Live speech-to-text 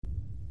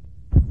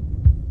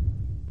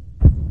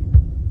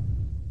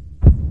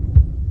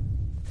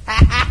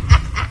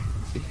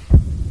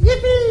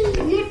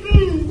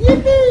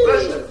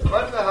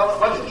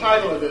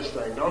title of this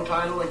thing. Don't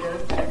title again.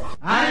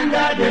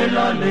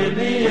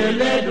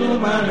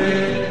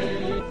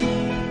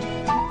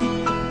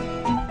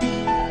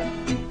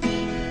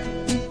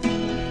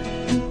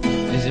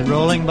 Is it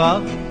rolling,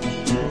 Bob?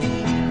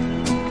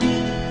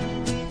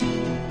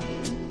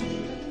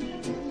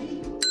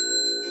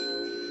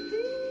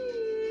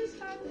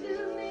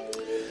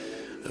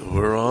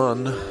 We're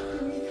on.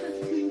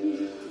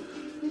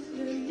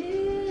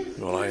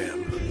 Well, I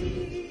am.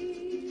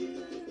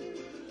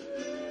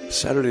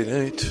 Saturday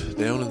night,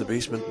 down in the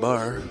basement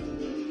bar.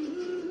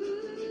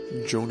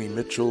 Joni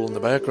Mitchell in the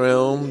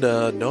background.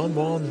 Don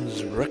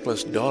Juan's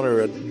Reckless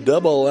Daughter, a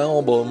double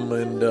album,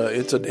 and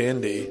it's a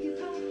dandy.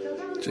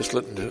 Just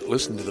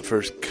listen to the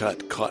first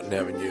cut, Cotton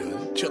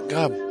Avenue.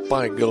 God,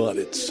 by God,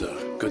 it's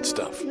good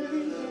stuff.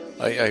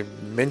 I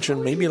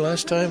mentioned maybe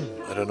last time,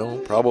 I don't know,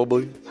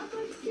 probably.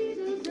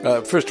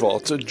 First of all,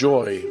 it's a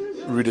joy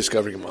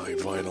rediscovering my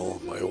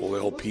vinyl, my old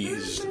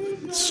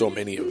LPs, so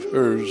many of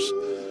hers.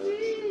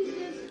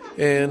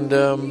 And,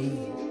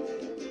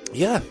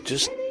 yeah,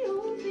 just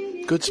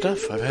good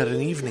stuff. I've had an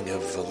evening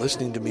of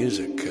listening to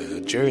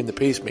music. Jerry and the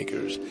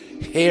Pacemakers,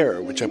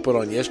 Hair, which I put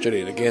on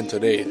yesterday and again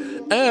today.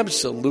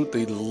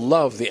 Absolutely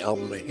love the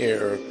album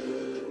Hair.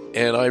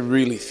 And I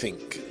really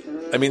think,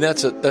 I mean,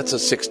 that's a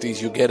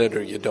 60s, you get it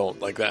or you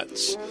don't. Like,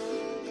 that's...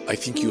 I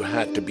think you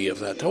had to be of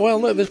that time. Well,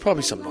 there's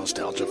probably some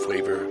nostalgia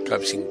flavor.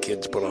 I've seen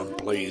kids put on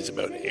plays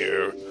about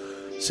Hair,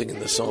 singing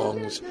the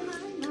songs.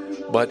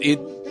 But it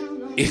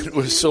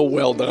was so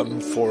well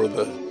done for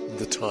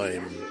the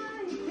time.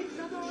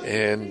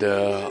 And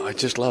I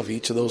just love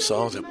each of those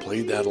songs. I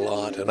played that a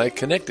lot. And I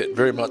connect it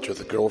very much with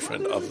the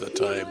girlfriend of the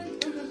time.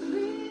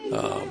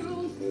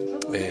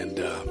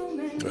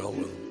 Well,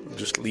 we'll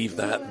just leave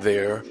that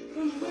there.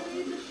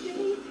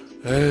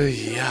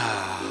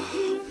 Yeah.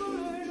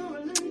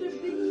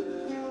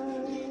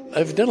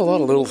 I've done a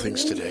lot of little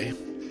things today.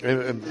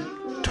 I'm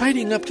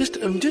tidying up. Just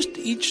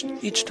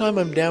each time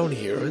I'm down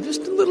here,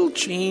 just a little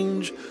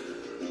change.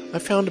 I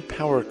found a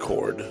power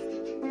cord.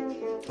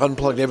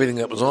 Unplugged everything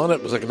that was on it.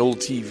 It was like an old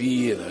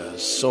TV and a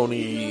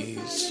Sony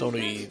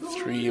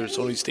 3 or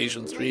Sony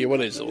Station 3 or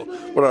what is it?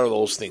 What are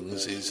those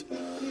things? These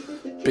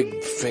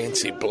big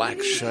fancy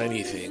black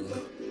shiny thing.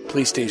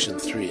 PlayStation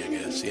 3, I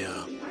guess.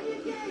 Yeah,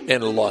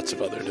 and lots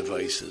of other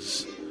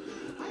devices.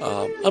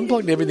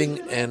 Unplugged everything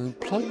and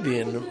plugged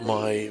in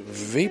my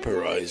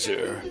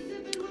vaporizer.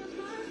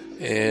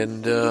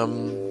 And,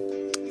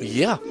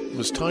 yeah, it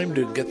was time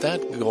to get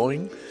that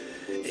going.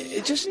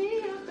 It just,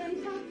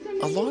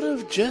 a lot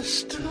of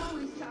just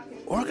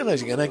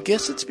organizing. And I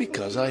guess it's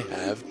because I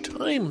have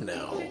time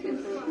now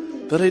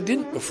that I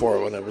didn't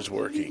before when I was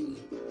working.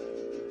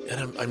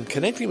 And I'm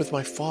connecting with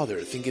my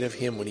father, thinking of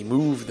him when he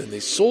moved and they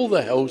sold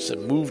the house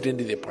and moved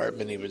into the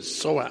apartment. He was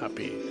so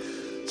happy.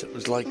 It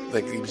was like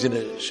he was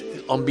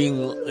on being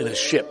in a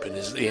ship, and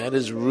he had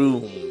his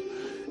room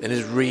and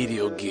his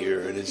radio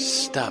gear and his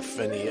stuff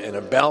and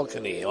a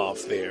balcony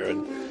off there.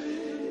 And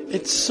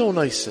it's so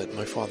nice that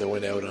my father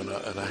went out on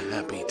a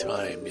happy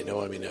time, you know.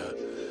 I mean,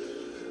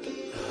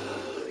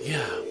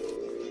 yeah.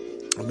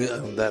 I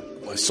mean, that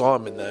I saw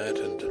him in that,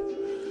 and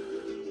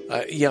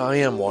yeah, I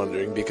am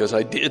wondering because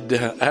I did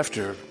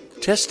after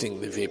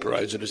testing the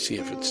vaporizer to see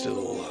if it's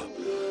still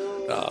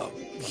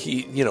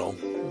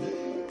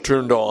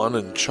turned on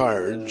and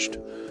charged.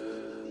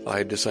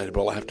 I decided,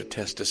 well, I have to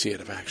test to see if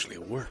it actually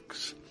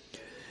works.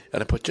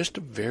 And I put just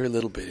a very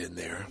little bit in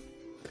there.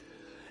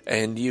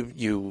 And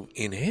you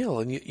inhale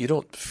and you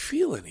don't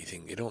feel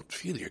anything. You don't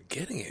feel you're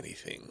getting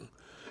anything.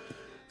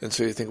 And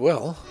so you think,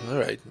 well, all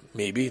right,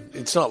 maybe.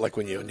 It's not like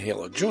when you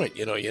inhale a joint,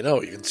 you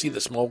can see the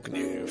smoke and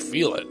you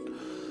feel it.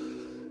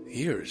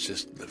 Here it's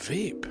just the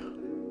vape.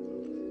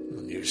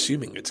 And you're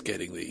assuming it's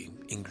getting the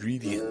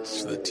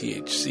ingredients, the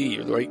THC,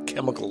 or the right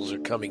chemicals are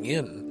coming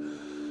in.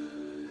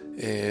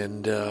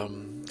 And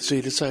so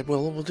you decide,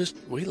 well, we'll just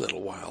wait a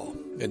little while.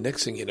 And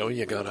next thing you know,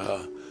 you got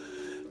a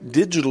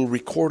digital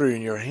recorder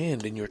in your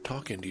hand and you're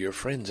talking to your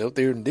friends out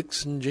there in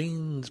Dixon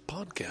Jane's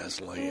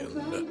podcast land.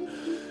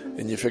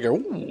 And you figure,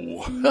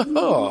 ooh,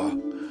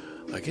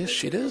 I guess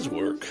she does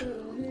work.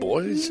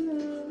 Boys,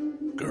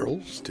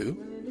 girls, too.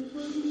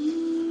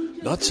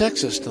 Not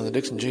sexist on the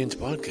Dixon Jane's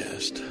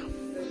podcast.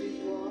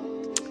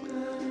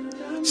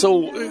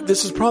 So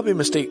this is probably a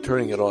mistake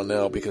turning it on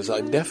now because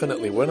I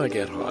definitely, when I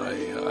get high,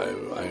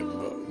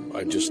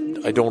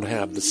 I don't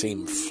have the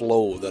same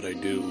flow that I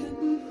do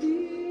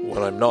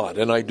when I'm not.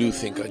 And I do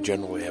think I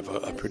generally have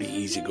a pretty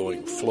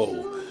easygoing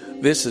flow.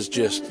 This is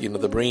just,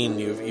 the brain,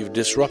 you've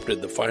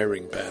disrupted the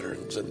firing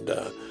patterns and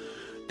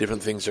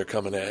different things are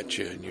coming at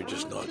you and you're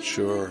just not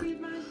sure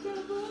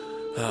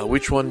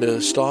which one to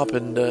stop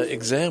and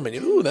examine.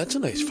 Ooh, that's a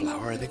nice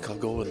flower. I think I'll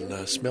go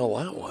and smell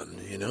that one,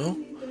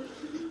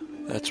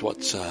 That's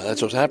what's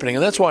happening,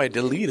 and that's why I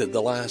deleted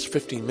the last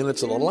 15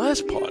 minutes of the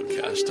last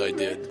podcast I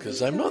did,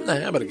 because I'm not in the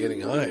habit of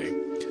getting high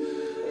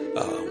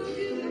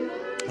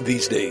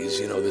these days,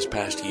 this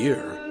past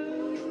year.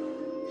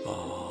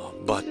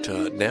 But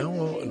now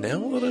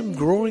that I'm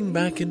growing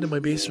back into my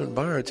basement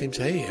bar, it seems,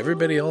 hey,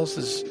 everybody else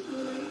is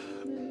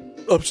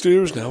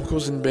upstairs now,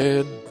 goes in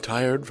bed,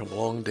 tired from a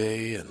long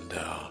day, and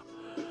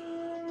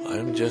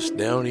I'm just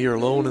down here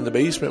alone in the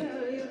basement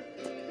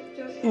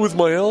with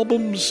my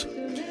albums,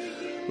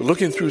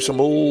 looking through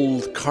some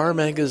old car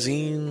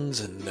magazines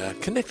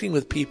and connecting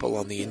with people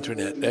on the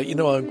internet. I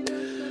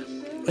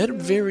had a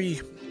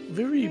very,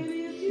 very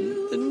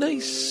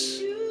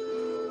nice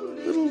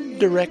little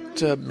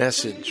direct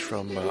message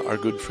from our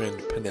good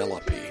friend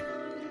Penelope.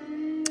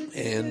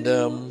 And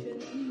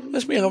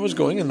asked me how I was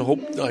going and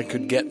hoped I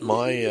could get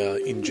my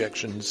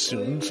injections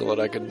soon so that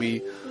I could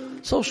be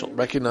social,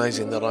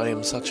 recognizing that I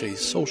am such a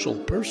social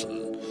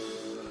person.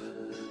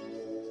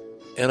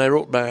 And I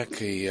wrote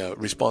back a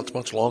response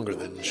much longer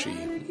than she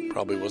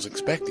probably was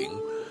expecting,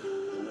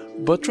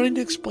 but trying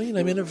to explain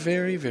I'm in a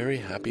very, very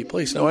happy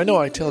place. Now, I know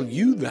I tell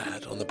you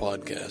that on the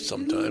podcast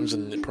sometimes,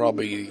 and it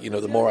probably,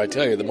 the more I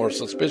tell you, the more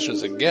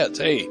suspicious it gets.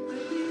 Hey,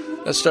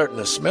 that's starting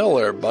to smell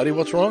there, buddy.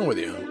 What's wrong with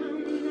you?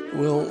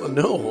 Well,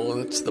 no,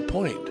 that's the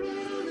point.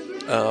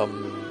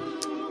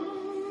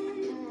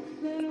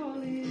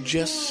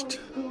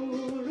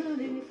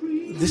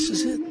 This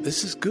is it.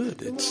 This is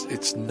good.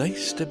 It's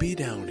nice to be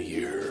down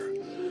here.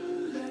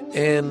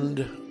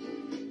 And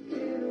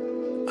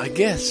I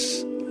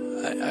guess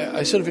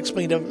I sort of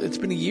explained it's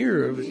been a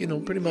year of,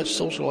 pretty much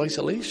social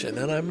isolation,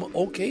 and I'm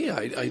okay.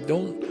 I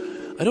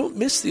don't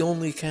miss the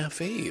only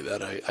cafe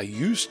that I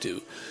used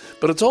to.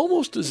 But it's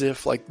almost as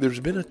if, like,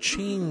 there's been a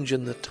change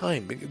in the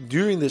time.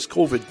 During this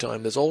COVID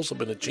time, there's also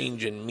been a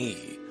change in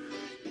me.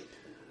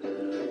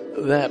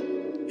 That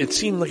it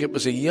seemed like it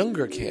was a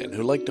younger Ken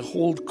who liked to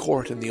hold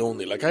court in the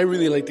only. Like, I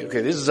really liked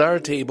this is our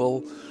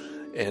table,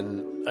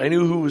 and I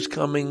knew who was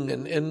coming,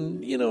 and I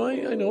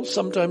know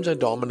sometimes I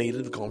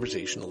dominated the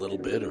conversation a little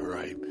bit, or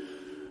I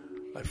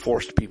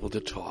forced people to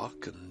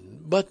talk,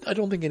 but I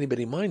don't think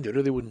anybody minded,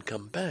 or they wouldn't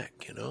come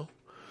back,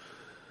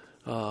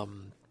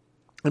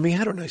 And we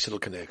had our nice little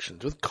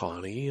connections with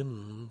Connie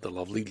and the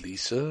lovely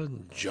Lisa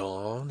and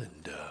John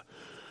and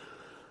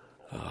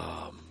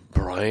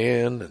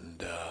Brian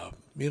and,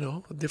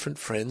 different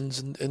friends.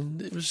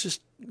 And it was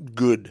just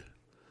good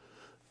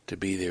to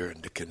be there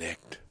and to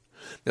connect.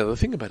 Now, the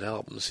thing about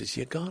albums is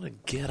you got to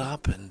get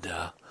up and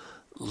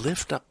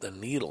lift up the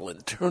needle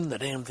and turn the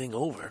damn thing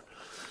over.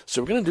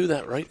 So we're going to do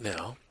that right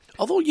now.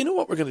 Although, you know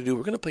what we're going to do?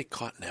 We're going to play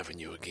Cotton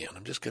Avenue again.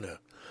 I'm just going to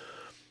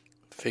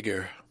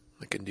figure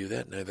I can do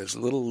that. Now, there's a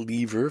little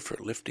lever for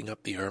lifting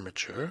up the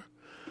armature.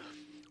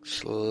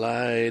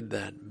 Slide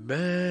that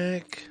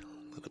back.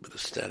 A little bit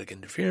of static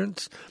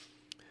interference.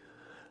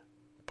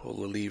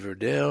 Pull the lever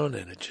down,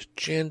 and it just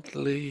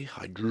gently,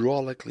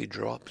 hydraulically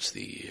drops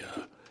the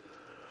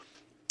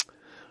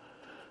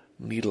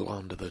needle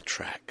onto the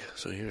track.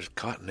 So here's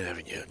Cotton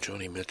Avenue,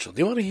 Joni Mitchell.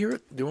 Do you want to hear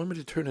it? Do you want me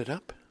to turn it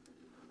up?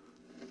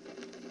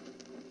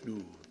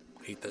 Ooh,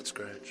 hate that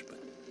scratch, but...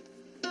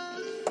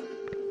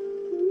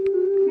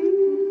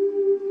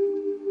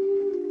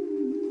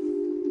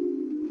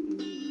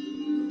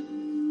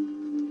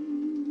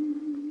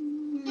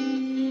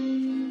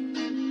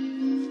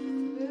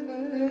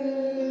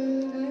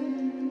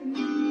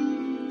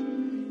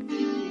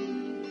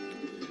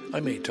 I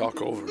may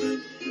talk over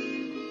it.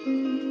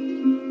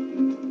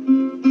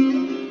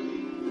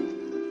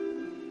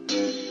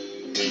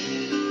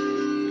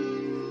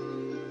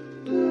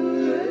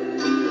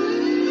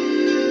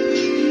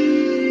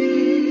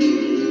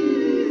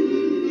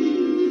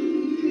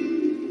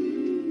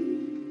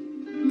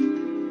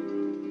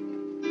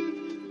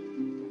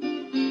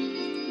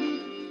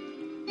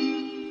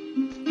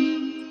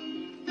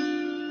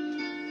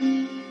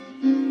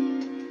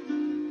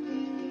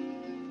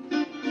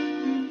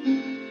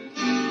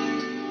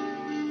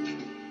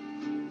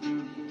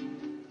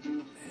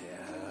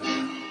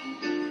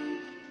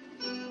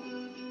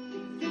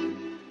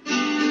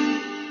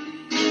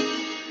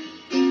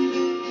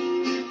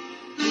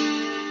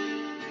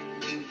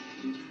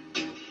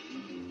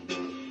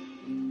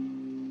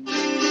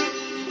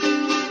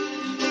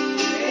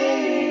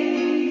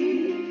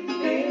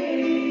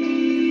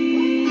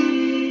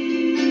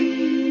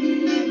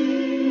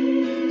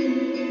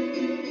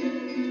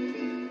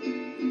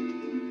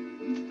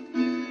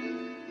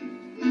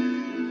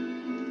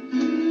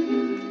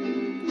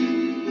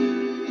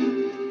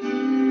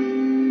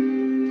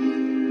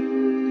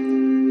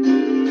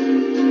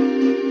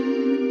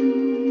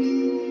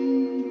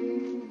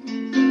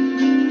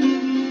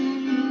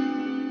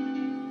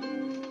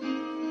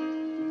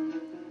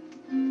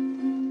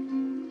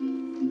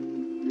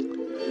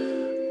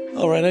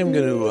 All right, I'm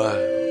going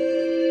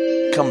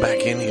to come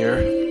back in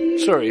here.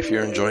 Sorry if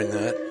you're enjoying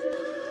that.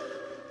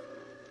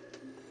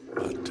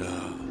 But I'm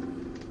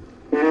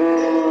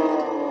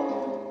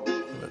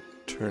going to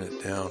turn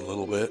it down a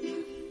little bit.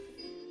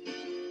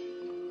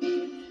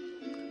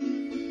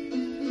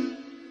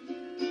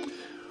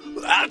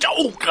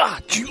 Oh,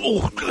 God.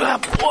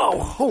 Whoa,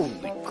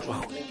 holy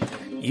crap.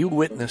 You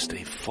witnessed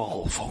a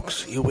fall,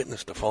 folks. You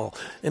witnessed a fall.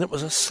 And it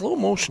was a slow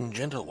motion,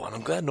 gentle one.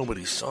 I'm glad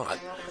nobody saw it.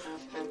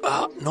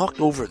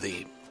 Knocked over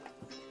the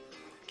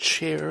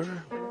chair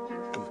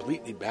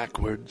completely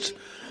backwards.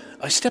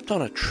 I stepped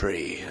on a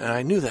tray, and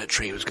I knew that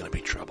tray was going to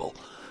be trouble.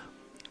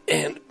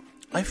 and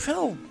I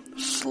fell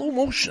slow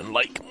motion,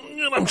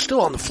 and I'm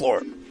still on the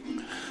floor.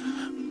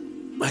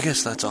 I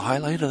guess that's a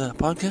highlight of the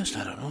podcast.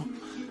 I don't know.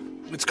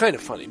 It's kind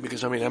of funny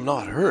because, I'm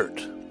not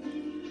hurt.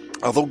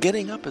 Although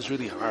getting up is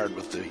really hard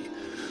with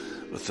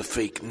the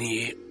fake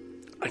knee.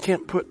 I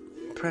can't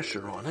put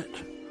pressure on it.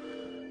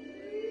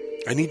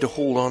 I need to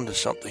hold on to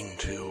something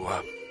to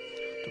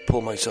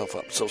pull myself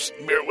up. So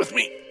bear with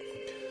me.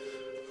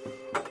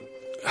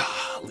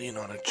 Lean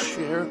on a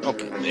chair.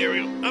 Okay, there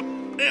we go.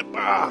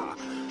 Up.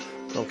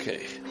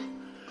 Okay.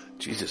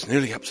 Jesus,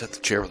 nearly upset the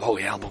chair with all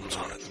the albums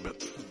on it.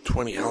 About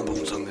 20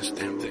 albums on this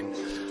damn thing.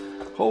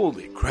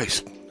 Holy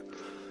Christ.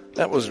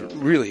 That was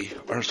really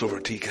arse over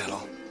tea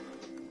kettle.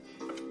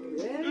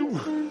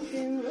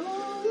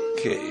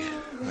 Okay,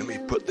 let me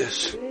put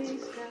this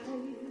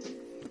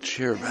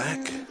chair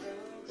back.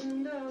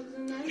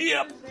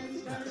 Yep.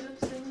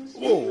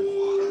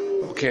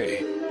 Whoa.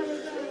 Okay.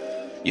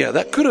 Yeah,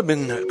 that could have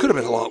been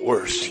a lot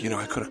worse.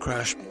 I could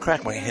have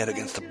cracked my head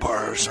against a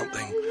bar or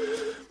something.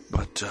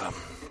 But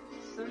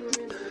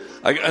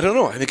I don't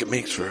know. I think it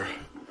makes for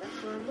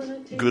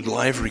good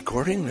live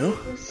recording. No?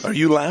 Are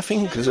you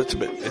laughing? Because it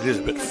is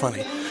a bit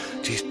funny.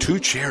 Geez, 2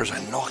 chairs I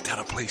knocked out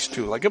of place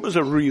too. Like it was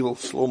a real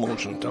slow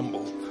motion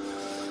tumble.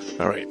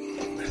 All right.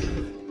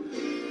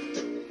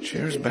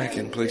 Chairs back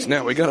in place.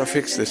 Now we gotta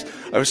fix this.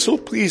 I was so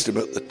pleased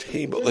about the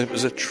table. It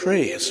was a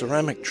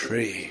ceramic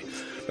tray.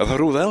 I thought,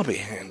 that'll be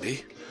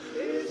handy.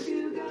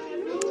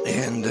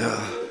 And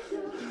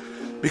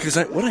because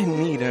what I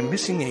need, I'm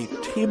missing a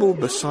table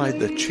beside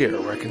the chair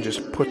where I can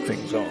just put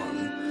things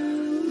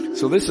on.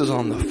 So this is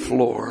on the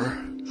floor.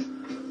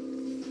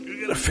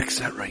 We gotta fix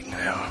that right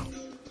now.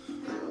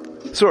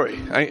 Sorry,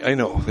 I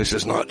know this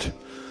is not.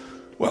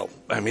 Well,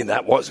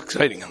 that was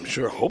exciting. I'm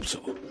sure. I hope so.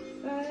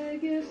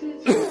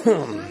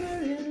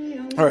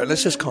 All right,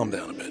 let's just calm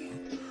down a bit.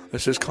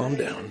 Let's just calm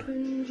down.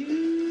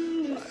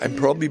 I'm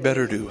probably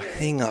better to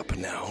hang up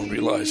now and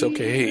realize,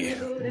 okay,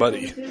 hey,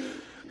 buddy,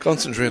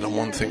 concentrate on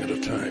one thing at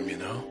a time,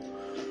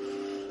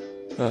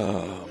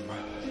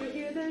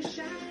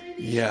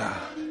 Yeah.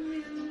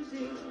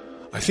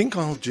 I think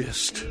I'll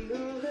just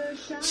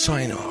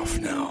sign off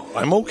now.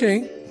 I'm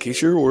okay. In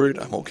case you're worried,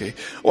 I'm okay.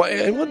 Well,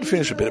 I want to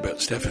finish a bit about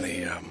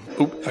Stephanie.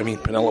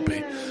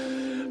 Penelope.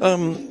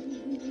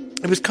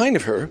 It was kind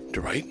of her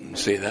to write and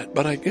say that,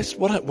 but I guess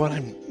what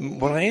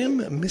I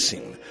am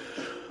missing,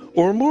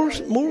 or more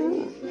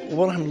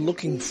what I'm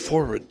looking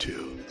forward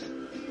to,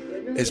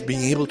 is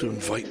being able to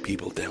invite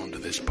people down to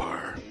this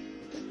bar.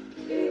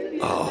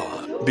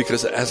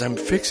 Because as I'm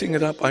fixing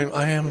it up,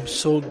 I am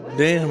so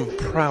damn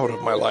proud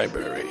of my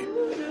library.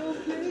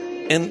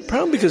 And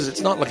proud because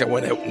it's not like I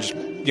went out and just,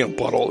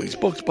 bought all these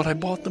books, but I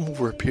bought them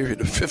over a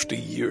period of 50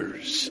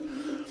 years.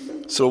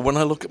 So when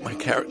I look at my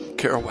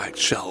Kerouac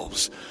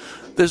shelves,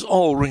 there's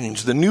all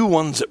range. The new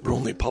ones that were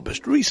only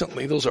published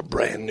recently, those are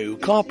brand new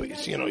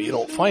copies. You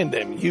don't find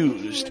them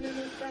used.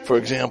 For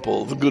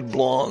example, The Good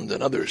Blonde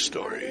and Other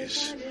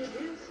Stories.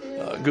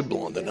 Good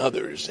Blonde and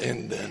Others.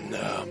 And then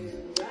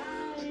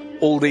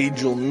Old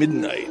Angel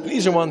Midnight.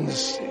 These are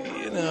ones,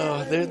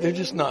 they're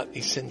just not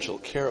essential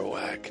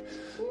Kerouac.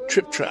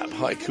 Trip Trap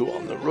Haiku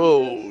on the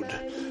Road.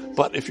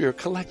 But if you're a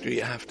collector,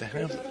 you have to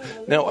have them.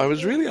 Now, I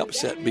was really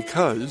upset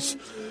because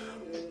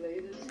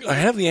I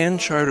have the Ann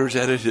Charters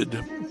edited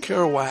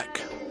Kerouac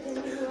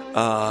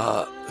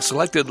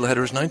selected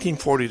letters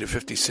 1940 to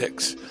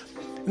 56.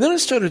 And then I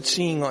started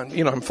seeing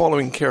I'm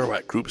following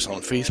Kerouac groups on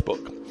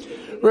Facebook,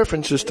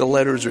 references to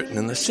letters written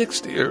in the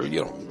 60s, or,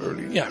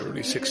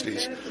 early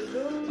 60s,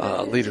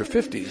 later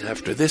 50s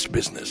after this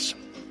business.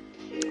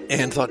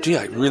 And thought,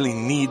 I really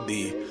need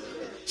the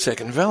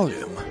second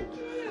volume.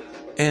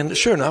 And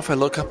sure enough, I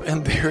look up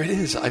and there it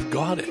is. I've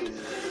got it.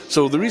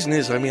 So the reason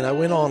is, I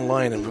went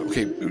online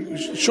and,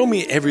 show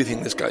me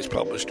everything this guy's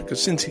published, because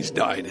since he's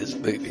died,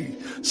 the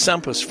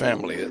Sampas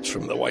family, that's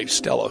from the wife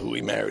Stella, who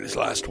he married, his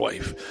last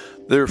wife,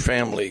 their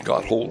family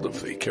got hold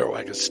of the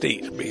Kerouac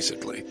estate,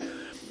 basically,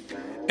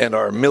 and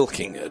are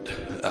milking it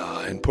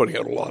and putting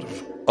out a lot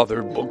of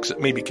other books that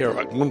maybe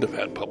Kerouac wouldn't have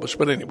had published,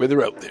 but anyway,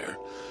 they're out there.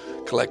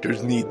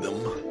 Collectors need them.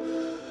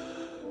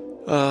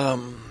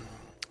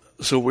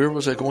 So where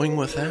was I going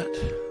with that?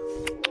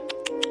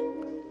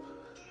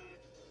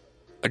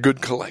 A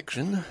good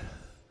collection.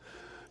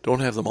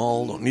 Don't have them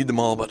all, don't need them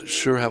all, but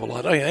sure have a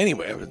lot.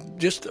 Anyway, I was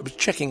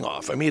checking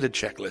off. I made a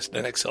checklist,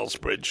 an Excel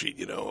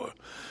spreadsheet,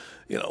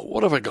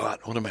 what have I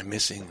got? What am I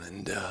missing?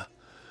 And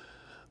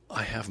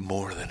I have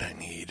more than I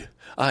need.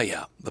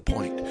 Yeah, the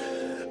point.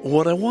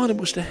 What I wanted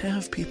was to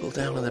have people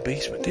down in the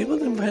basement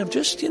table and have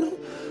just,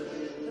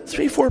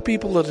 3-4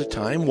 people at a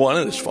time.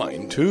 One is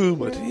fine too,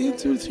 but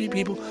 2 or 3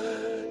 people.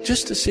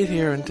 Just to sit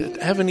here and to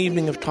have an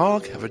evening of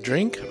talk, have a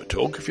drink, have a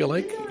toke if you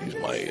like. Use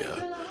my,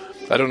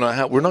 I don't know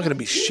how, we're not going to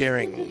be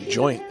sharing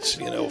joints,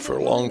 for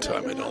a long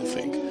time, I don't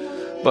think.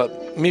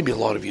 But maybe a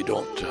lot of you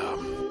don't,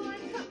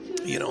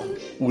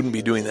 wouldn't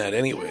be doing that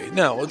anyway.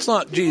 Now, it's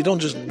not, you don't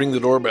just ring the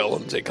doorbell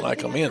and say, can I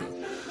come in?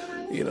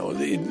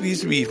 It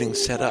needs to be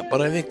evenings set up.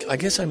 But I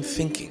guess I'm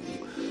thinking,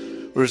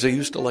 whereas I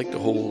used to like to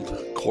hold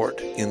court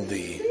in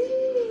the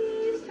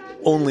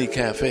only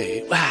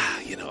cafe.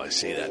 I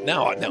say that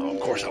now. Of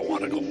course, I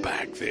want to go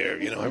back there.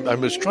 I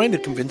was trying to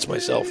convince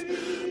myself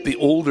the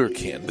older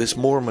Ken, this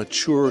more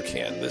mature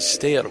Ken, this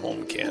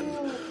stay-at-home Ken,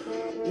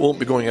 won't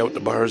be going out to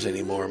bars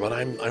anymore. But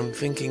I'm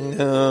thinking,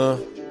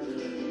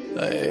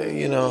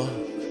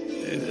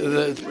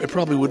 it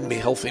probably wouldn't be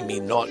healthy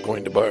me not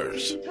going to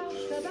bars.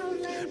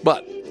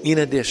 But in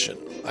addition,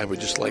 I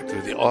would just like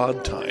to the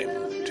odd time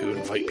to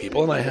invite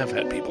people, and I have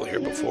had people here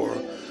before,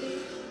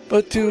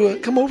 but to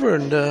come over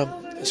and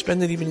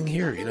spend an evening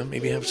here,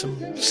 maybe have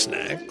some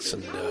snacks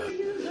and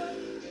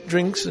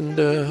drinks and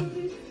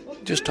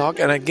just talk.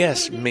 And I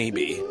guess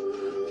maybe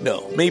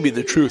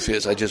the truth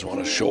is I just want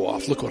to show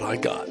off. Look what I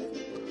got.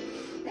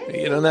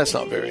 And that's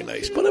not very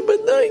nice. But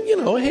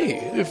hey,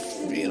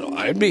 if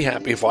I'd be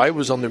happy if I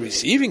was on the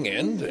receiving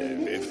end.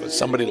 If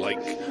somebody like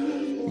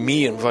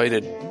me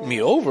invited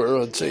me over,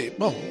 I'd say,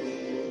 well,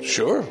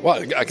 sure.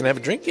 Well, I can have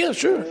a drink? Yeah,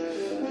 sure.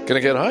 Can I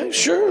get high?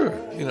 Sure.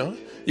 You going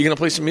to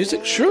play some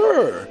music?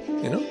 Sure.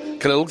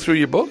 Can I look through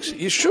your books?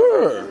 Yeah,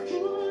 sure.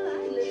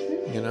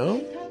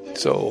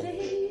 So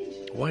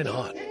why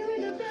not?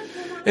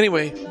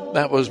 Anyway,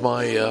 that was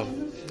my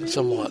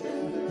somewhat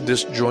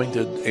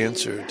disjointed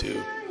answer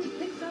to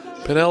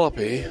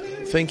Penelope.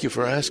 Thank you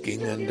for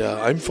asking, and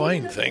I'm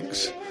fine,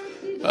 thanks.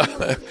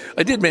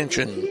 I did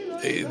mention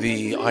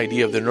the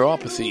idea of the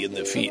neuropathy in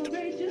the feet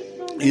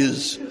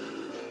is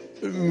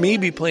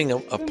maybe playing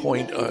a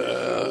point,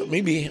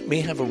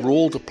 may have a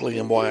role to play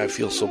in why I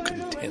feel so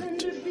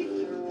content.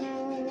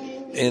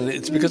 And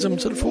it's because I'm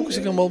sort of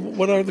focusing on, well,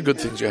 what are the good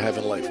things you have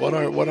in life? What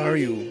are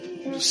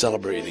you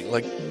celebrating?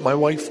 Like, my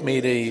wife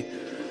made a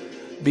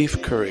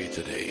beef curry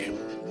today.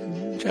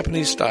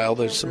 Japanese style.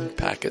 There's some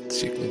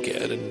packets you can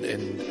get,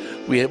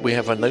 and we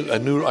have a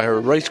new our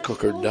rice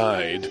cooker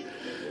died,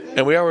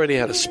 and we already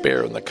had a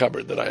spare in the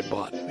cupboard that I had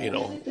bought,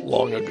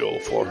 long ago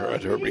for her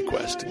at her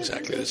request.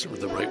 Exactly, this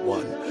was the right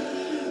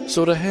one.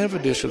 So to have a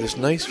dish of this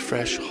nice,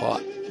 fresh,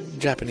 hot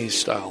Japanese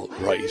style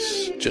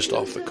rice just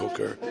off the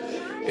cooker,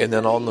 and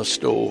then on the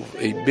stove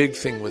a big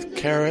thing with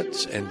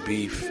carrots and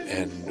beef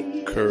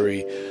and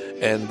curry,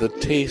 and the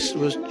taste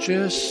was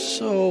just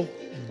so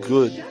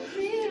good.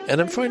 And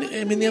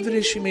the other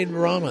day she made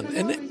ramen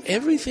and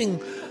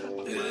everything.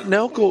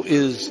 Naoko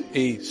is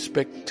a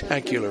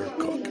spectacular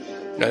cook.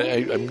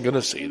 I'm going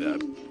to say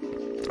that.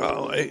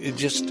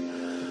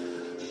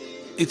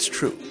 It's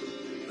true.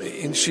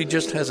 And she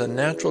just has a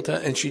natural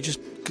talent, and she just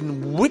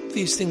can whip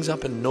these things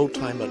up in no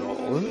time at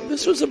all. And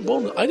this was a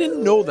bonus. I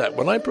didn't know that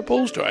when I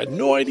proposed to her. I had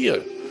no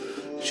idea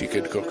she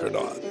could cook or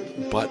not.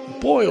 But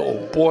boy,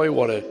 oh boy,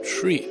 what a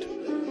treat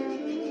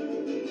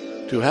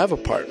to have a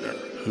partner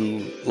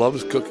who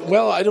loves cooking.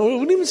 Well, I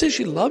wouldn't even say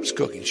she loves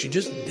cooking. She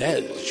just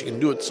does. She can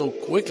do it so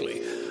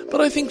quickly. But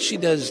I think she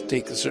does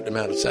take a certain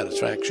amount of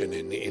satisfaction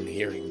in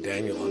hearing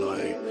Daniel and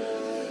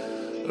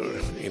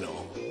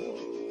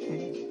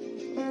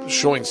I,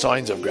 showing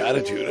signs of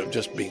gratitude, of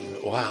just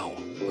being, wow,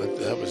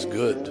 that was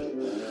good.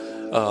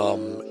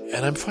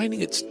 And I'm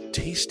finding it's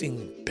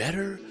tasting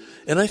better.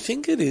 And I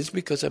think it is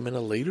because I'm in a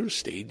later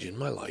stage in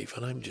my life,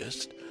 and I'm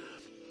just...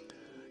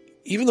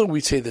 Even though we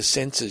say the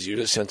senses,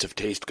 your sense of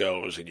taste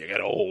goes, and you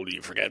get old,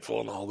 you're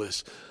forgetful, and all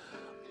this,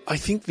 I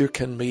think there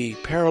can be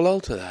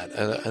parallel to that,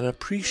 an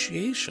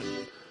appreciation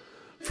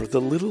for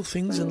the little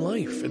things in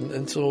life.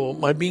 And so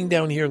my being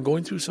down here and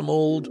going through some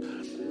old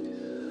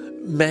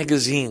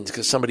magazines,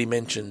 because somebody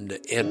mentioned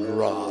Ed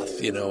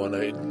Roth, and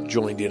I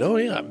joined in, oh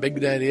yeah,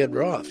 Big Daddy Ed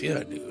Roth,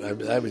 yeah,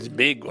 I was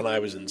big when I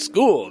was in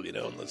school, in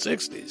the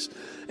 60s.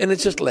 And it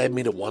just led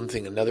me to one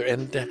thing another,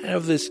 and to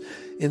have this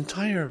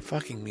entire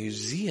fucking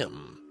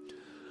museum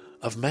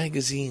of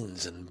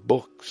magazines and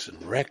books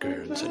and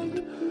records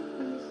and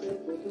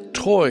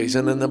toys,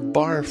 and then a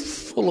bar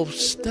full of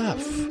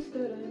stuff.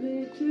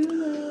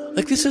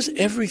 Like, this is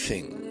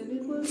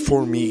everything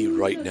for me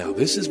right now.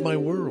 This is my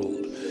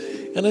world.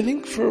 And I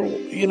think for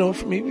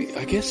me,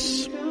 I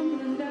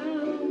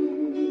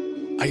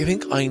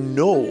think I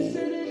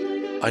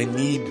know I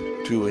need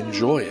to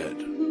enjoy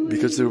it,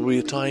 because there will be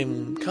a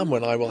time come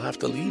when I will have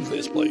to leave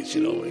this place,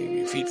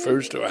 feet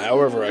first, or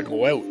however I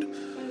go out.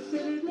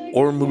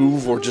 Or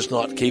move, or just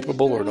not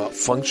capable, or not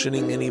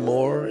functioning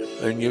anymore.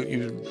 And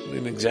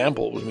an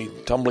example was me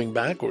tumbling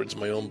backwards in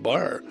my own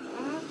bar.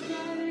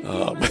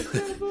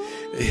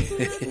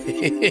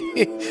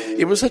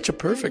 It was such a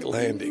perfect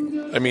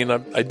landing. I mean,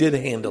 I did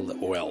handle it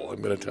well.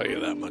 I'm going to tell you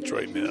that much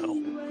right now.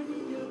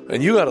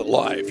 And you got it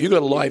live. You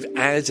got it live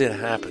as it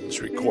happens,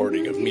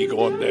 recording of me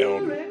going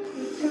down.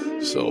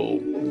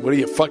 So what are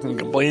you fucking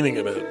complaining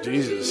about?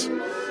 Jesus.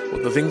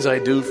 Well, the things I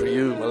do for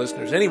you, my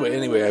listeners.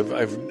 Anyway,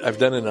 I've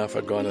done enough.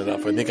 I've gone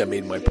enough. I think I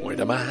made my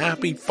point. I'm a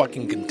happy,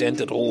 fucking,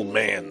 contented old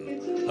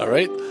man. All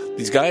right?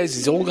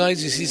 These old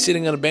guys you see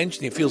sitting on a bench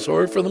and you feel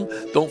sorry for them,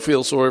 don't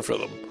feel sorry for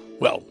them.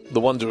 Well, the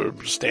ones who are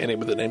standing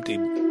with an empty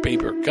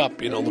paper cup,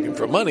 looking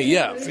for money,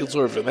 yeah, feel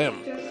sorry for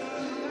them.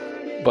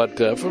 But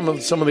from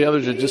some of the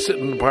others who are just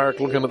sitting in the park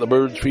looking at the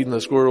birds, feeding the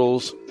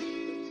squirrels,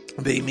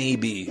 they may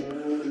be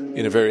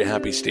in a very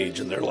happy stage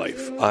in their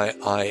life.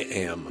 I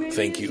am.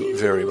 Thank you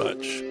very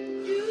much.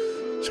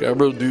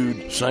 Scarborough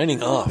Dude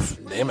signing off.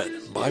 Damn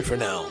it. Bye for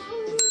now.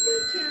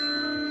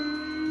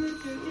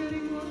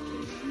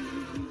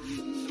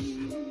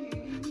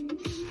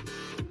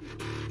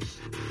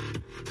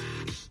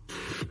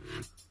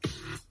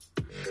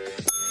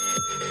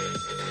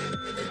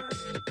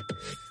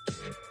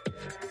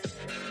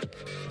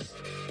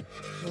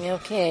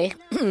 Okay.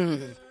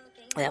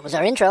 That was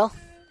our intro.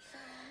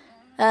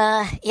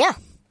 Yeah.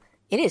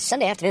 It is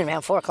Sunday afternoon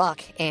around 4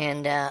 o'clock,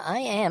 and I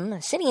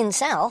am sitting in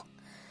Sal,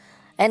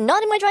 and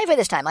not in my driveway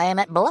this time. I am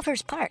at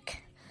Bluffers Park.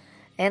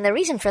 And the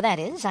reason for that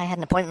is I had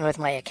an appointment with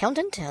my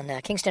accountant on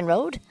Kingston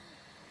Road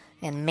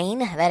in Maine,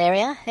 that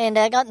area, and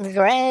I got in the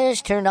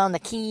garage, turned on the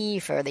key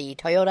for the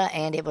Toyota,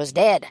 and it was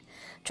dead.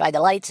 Tried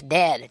the lights,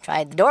 dead.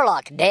 Tried the door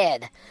lock,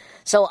 dead.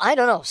 So I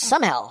don't know,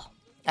 somehow,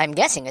 I'm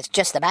guessing it's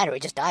just the battery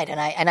just died, and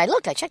I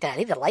looked, I checked it, I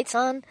leave the lights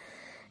on,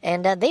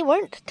 and they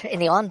weren't in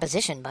the on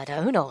position, but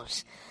who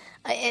knows.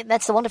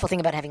 That's the wonderful thing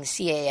about having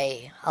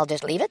CAA. I'll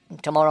just leave it.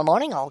 Tomorrow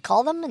morning I'll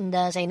call them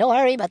and say, no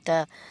hurry, but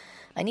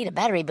I need a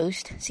battery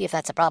boost. See if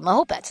that's a problem. I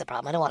hope that's the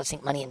problem. I don't want to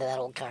sink money into that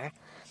old car.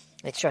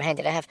 It's sure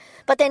handy to have.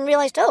 But then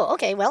realized, oh,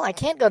 okay, well, I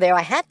can't go there.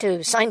 I had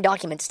to sign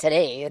documents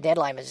today. The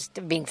deadline is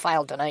being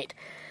filed tonight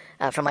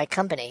for my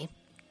company.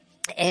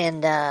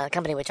 And a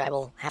company which I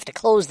will have to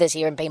close this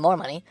year and pay more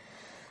money.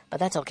 But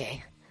that's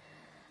okay.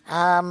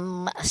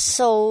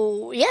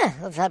 So,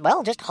 yeah,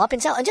 well, just hop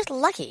in Sal. And just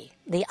lucky,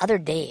 the other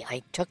day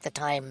I took the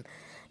time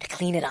to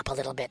clean it up a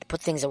little bit,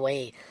 put things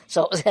away.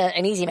 So it was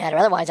an easy matter.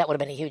 Otherwise, that would have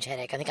been a huge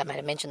headache. I think I might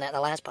have mentioned that in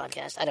the last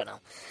podcast. I don't know.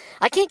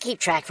 I can't keep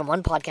track from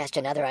one podcast to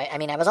another. I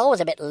mean, I was always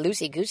a bit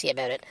loosey-goosey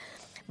about it.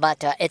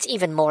 But it's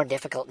even more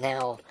difficult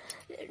now,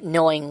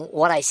 knowing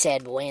what I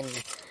said when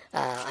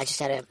I just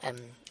had a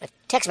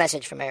text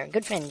message from our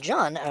good friend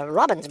John,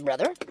 Robin's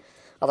brother,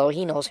 although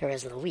he knows her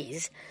as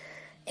Louise,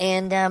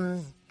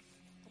 and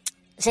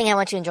saying how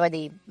much you enjoyed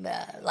the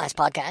last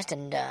podcast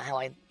and how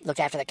I looked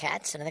after the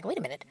cats. And I think, wait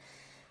a minute.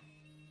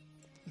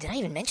 Did I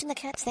even mention the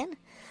cats then?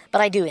 But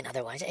I do in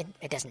otherwise.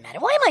 It doesn't matter.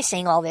 Why am I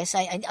saying all this?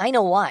 I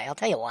know why. I'll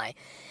tell you why.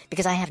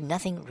 Because I have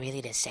nothing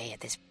really to say at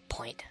this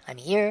point. I'm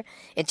here.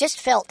 It just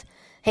felt,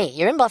 hey,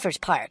 you're in Bluffers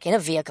Park, in a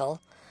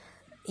vehicle.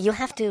 You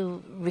have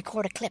to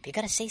record a clip. You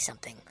got to say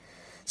something.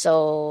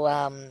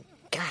 So,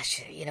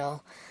 gosh, you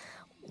know,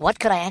 what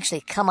could I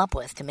actually come up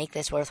with to make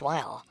this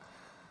worthwhile?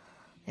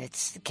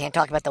 Can't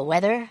talk about the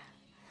weather.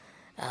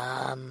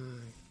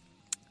 Time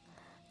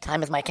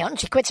with my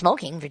accountant. She quit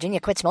smoking. Virginia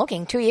quit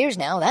smoking 2 years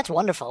now. That's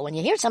wonderful. When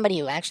you hear somebody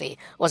who actually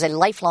was a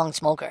lifelong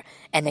smoker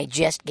and they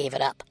just gave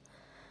it up.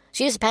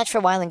 She used a patch for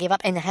a while and gave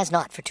up, and has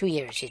not for 2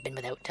 years. She's been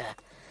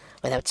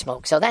without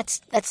smoke. So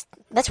that's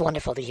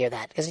wonderful to hear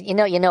that, because you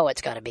know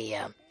it's got to be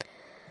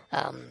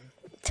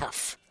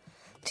tough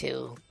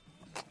to,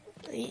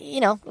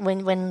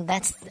 when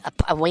that's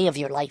a way of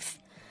your life,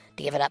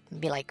 to give it up and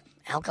be like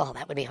alcohol.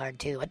 That would be hard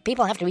too. But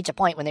people have to reach a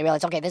point when they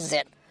realize, okay, this is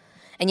it.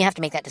 And you have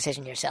to make that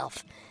decision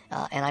yourself.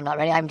 And I'm not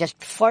ready. I'm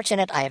just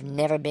fortunate I have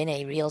never been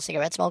a real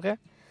cigarette smoker.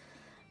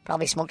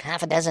 Probably smoked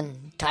half a dozen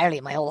entirely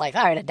my whole life.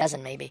 All right, a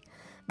dozen maybe.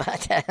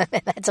 But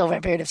that's over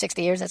a period of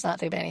 60 years. That's not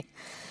too many.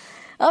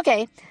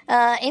 Okay.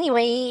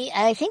 Anyway,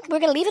 I think we're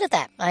going to leave it at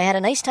that. I had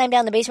a nice time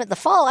down in the basement. The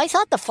fall, I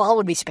thought the fall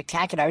would be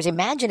spectacular. I was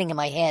imagining in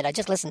my head, I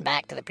just listened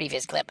back to the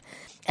previous clip,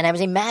 and I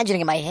was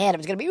imagining in my head it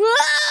was going to be,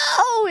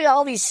 whoa,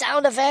 all these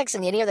sound effects,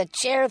 and you'd hear the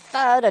chair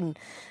thud, and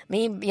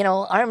me,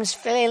 arms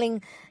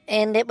flailing,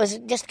 and it was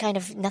just kind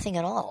of nothing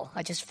at all.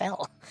 I just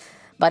fell.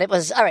 But it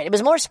was, all right, it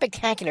was more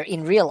spectacular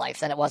in real life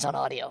than it was on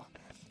audio.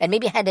 And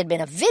maybe had it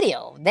been a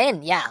video,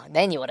 then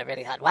you would have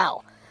really thought,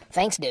 wow,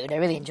 thanks, dude, I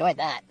really enjoyed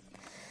that.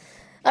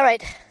 All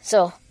right,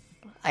 so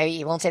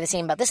I won't say the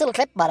same about this little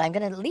clip, but I'm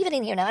going to leave it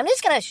in here now. I'm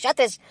just going to shut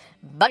this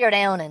bugger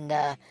down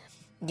and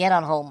get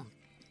on home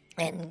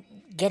and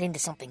get into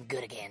something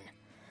good again.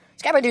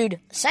 Scarborough Dude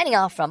signing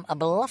off from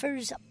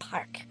Bluffers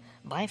Park.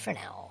 Bye for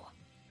now.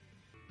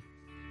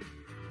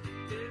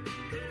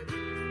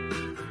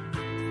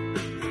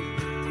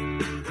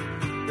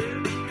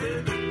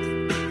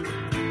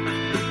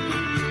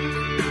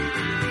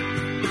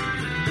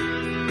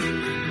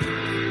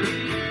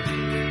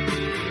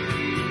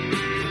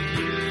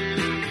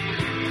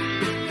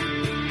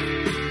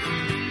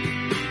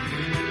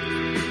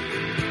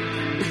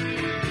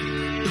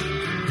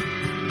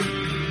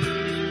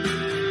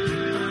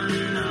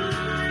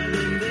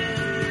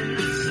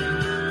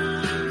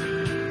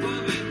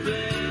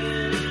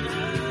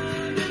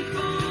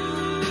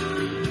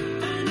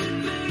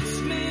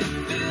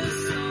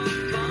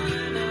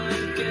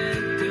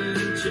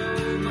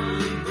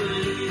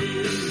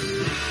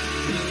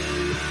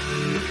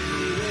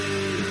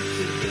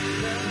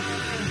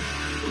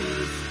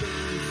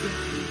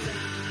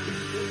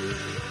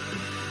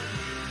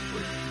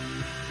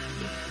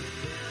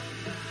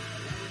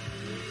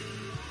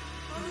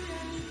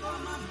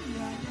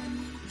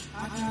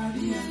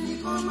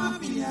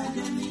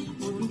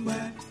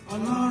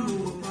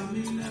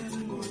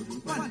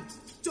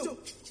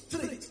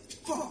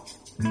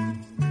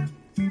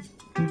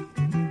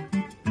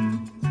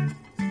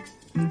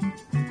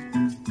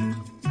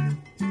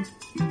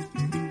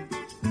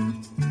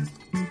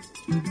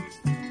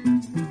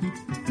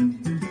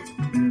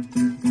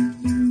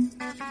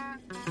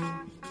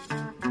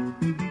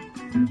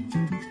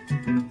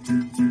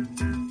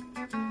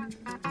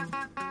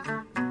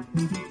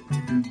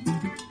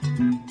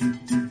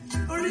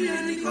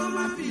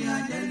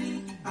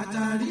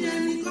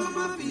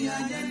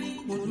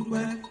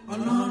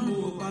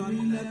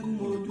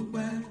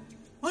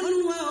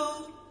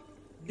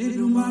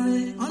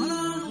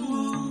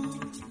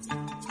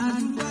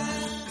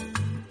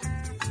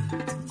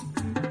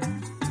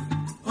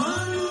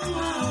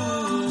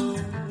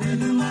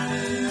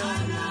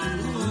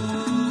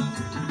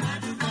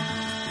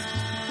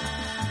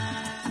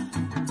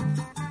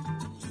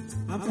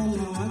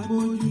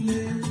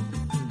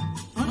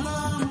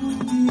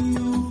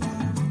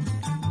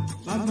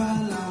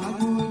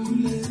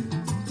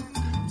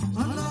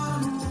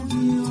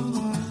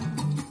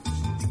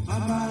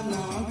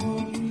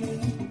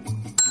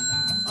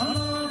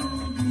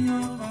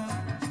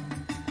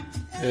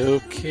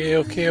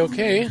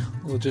 Okay.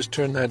 We'll just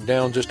turn that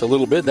down just a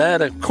little bit.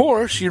 That, of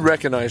course, you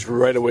recognized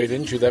right away,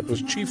 didn't you? That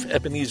was Chief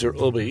Ebenezer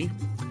Obey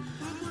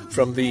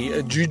from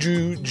the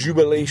Juju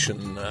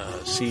Jubilation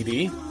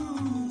CD.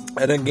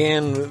 And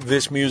again,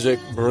 this music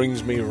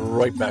brings me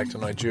right back to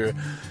Nigeria.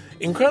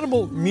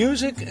 Incredible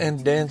music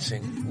and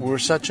dancing were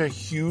such a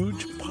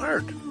huge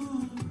part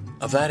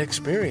of that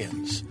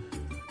experience.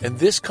 And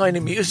this kind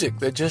of music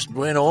that just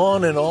went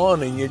on,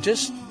 and you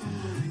just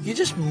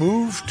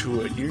moved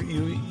to it. You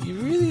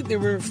really, there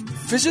were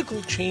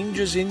physical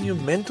changes in you,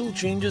 mental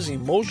changes,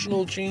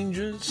 emotional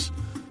changes,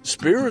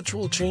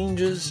 spiritual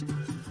changes.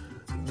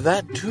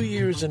 That 2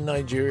 years in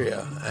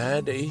Nigeria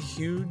had a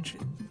huge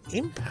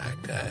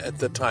impact at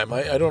the time.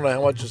 I don't know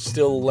how much is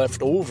still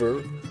left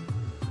over,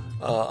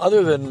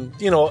 other than,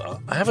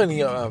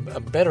 having a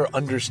better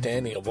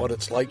understanding of what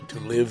it's like to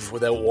live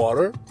without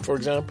water, for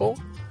example.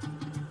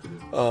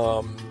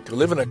 To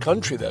live in a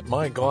country that,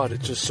 my God,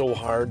 it's just so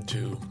hard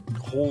to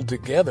hold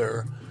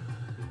together.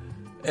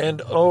 And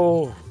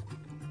the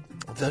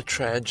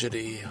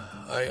tragedy.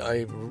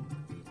 I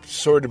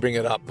sorry to bring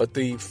it up, but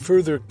the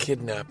further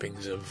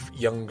kidnappings of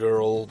young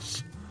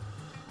girls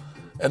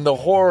and the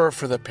horror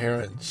for the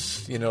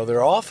parents.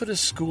 They're off at a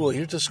school.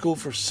 Here's a school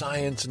for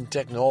science and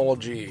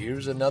technology.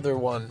 Here's another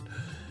one.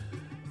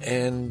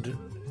 And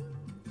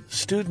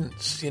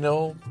students,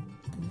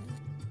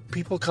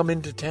 people come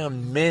into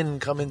town, men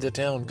come into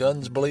town,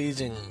 guns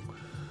blazing,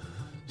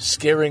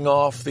 scaring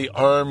off the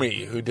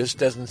army who just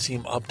doesn't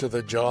seem up to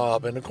the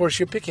job. And of course,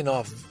 you're picking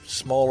off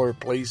smaller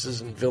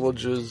places and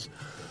villages.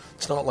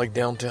 It's not like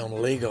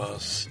downtown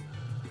Lagos.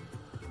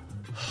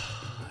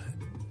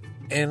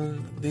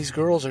 And these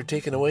girls are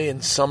taken away,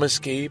 and some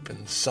escape,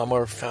 and some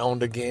are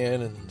found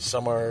again, and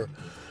some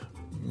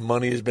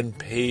money has been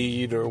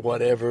paid or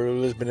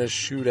whatever. There's been a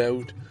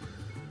shootout.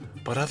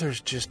 But others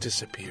just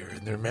disappear,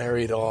 and they're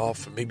married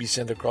off, and maybe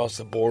sent across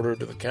the border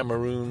to the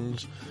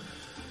Cameroons.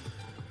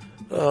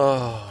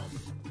 Oh,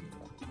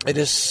 it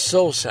is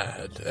so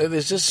sad.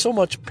 There's just so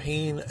much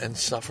pain and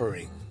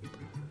suffering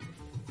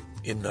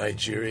in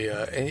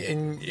Nigeria.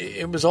 And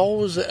it was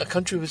always a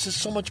country with just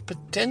so much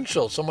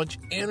potential, so much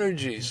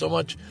energy, so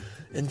much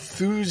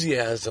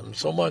enthusiasm,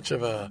 so much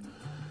of a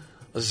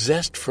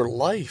zest for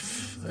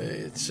life.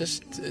 It's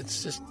just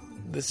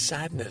the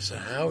sadness.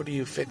 How do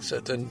you fix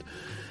it? And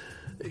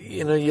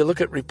you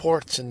look at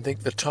reports and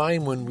think the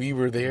time when we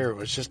were there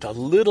was just a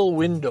little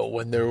window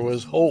when there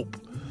was hope.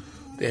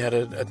 They had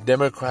a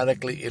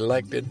democratically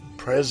elected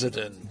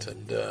president,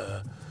 and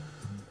the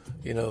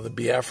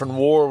Biafran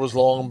War was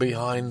long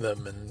behind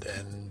them,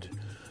 and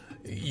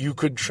you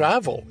could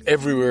travel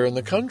everywhere in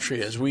the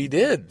country as we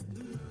did.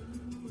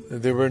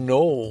 There were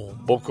no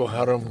Boko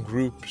Haram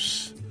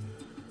groups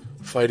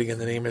fighting in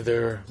the name of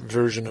their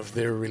version of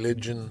their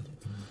religion.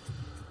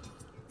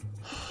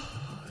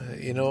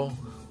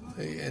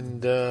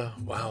 And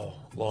wow,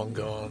 long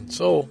gone.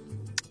 So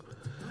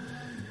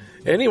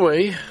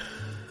anyway,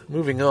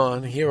 moving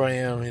on, here I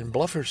am in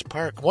Bluffers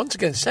Park once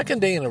again,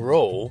 second day in a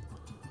row.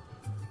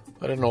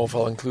 I don't know if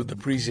I'll include the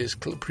previous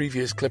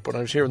clip when I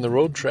was here in the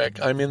road trek.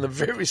 I'm in the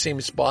very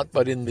same spot,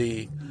 but in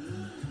the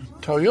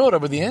Toyota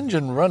with the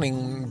engine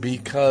running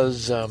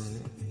because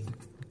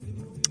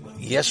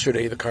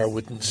yesterday the car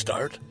wouldn't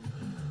start.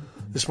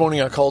 This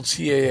morning I called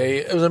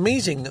CAA. It was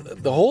amazing.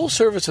 The whole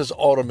service is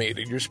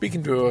automated. You're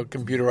speaking to a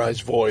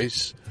computerized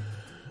voice,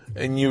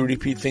 and you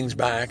repeat things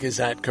back. Is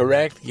that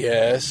correct?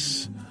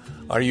 Yes.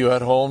 Are you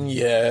at home?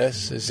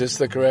 Yes. Is this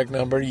the correct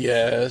number?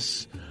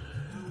 Yes.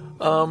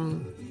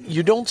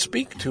 You don't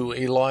speak to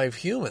a live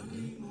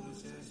human,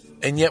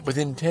 and yet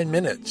within 10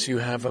 minutes you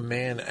have a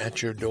man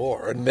at your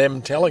door, and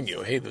them telling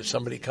you, hey, there's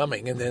somebody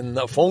coming, and then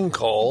a phone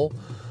call,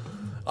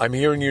 I'm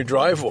here in your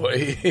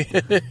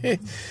driveway.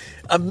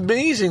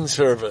 Amazing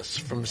service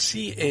from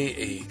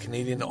CAA,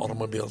 Canadian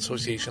Automobile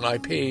Association. I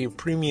pay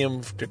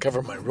premium to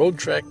cover my road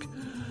trek,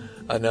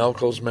 an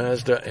Alcos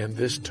Mazda, and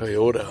this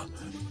Toyota.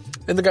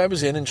 And the guy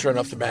was in, and sure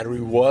enough, the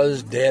battery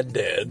was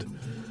dead.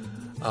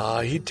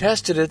 He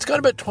tested it. It's got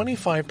about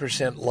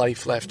 25%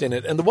 life left in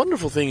it. And the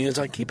wonderful thing is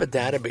I keep a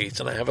database,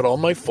 and I have it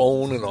on my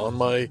phone and on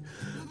my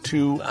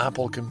 2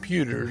 Apple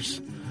computers.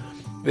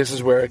 This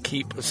is where I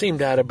keep, the same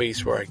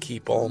database where I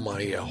keep all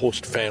my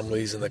host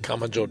families and the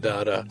Kamajo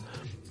data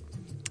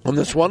on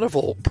this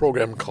wonderful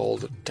program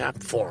called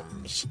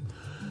Tapforms.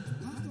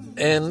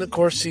 And, of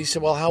course, he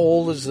said, well, how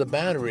old is the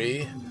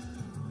battery?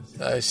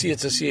 I see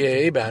it's a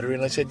CAA battery,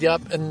 and I said,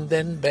 yep, and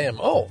then bam.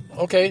 Oh,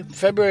 okay,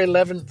 February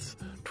 11th,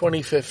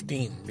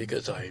 2015,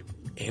 because I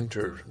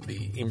enter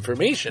the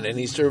information,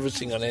 any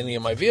servicing on any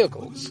of my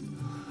vehicles.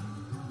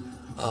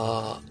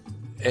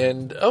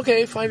 And,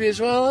 okay, 5 years,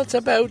 well, it's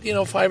about,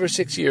 5 or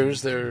 6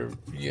 years. They're,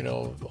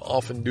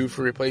 often due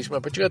for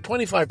replacement, but you got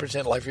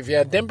 25% life. If you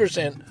had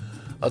 10%,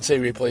 I'd say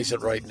replace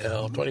it right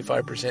now.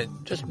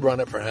 25%, just run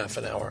it for half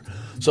an hour.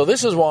 So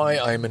this is why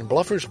I'm in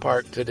Bluffers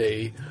Park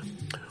today,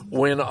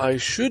 when I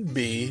should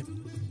be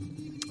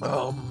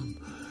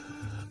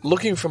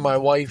looking for my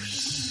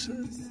wife's,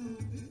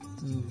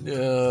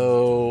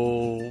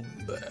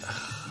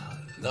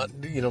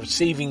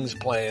 savings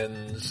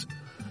plans,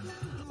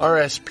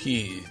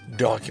 RSP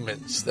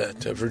documents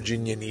that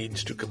Virginia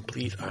needs to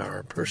complete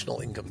our personal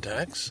income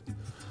tax,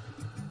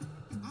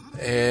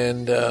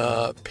 and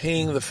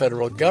paying the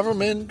federal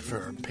government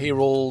for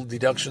payroll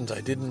deductions I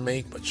didn't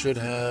make but should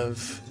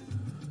have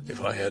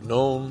if I had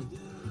known,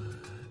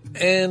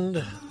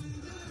 and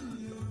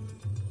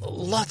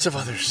lots of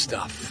other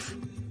stuff.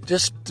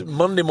 Just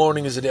Monday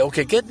morning is a day.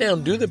 Okay, get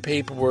down, do the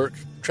paperwork,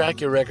 track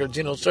your records,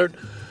 start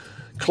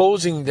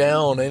closing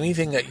down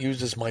anything that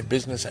uses my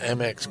business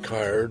Amex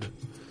card,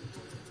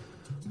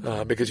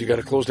 because you got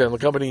to close down the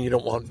company and you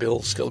don't want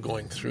bills still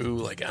going through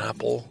like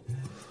Apple.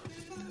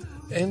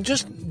 And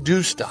just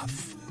do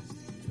stuff.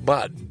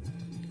 But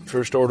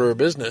first order of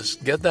business,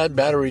 get that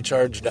battery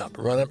charged up.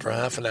 Run it for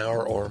half an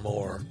hour or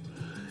more.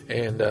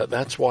 And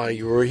that's why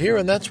you were here,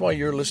 and that's why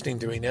you're listening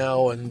to me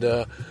now. And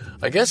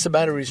I guess the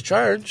battery's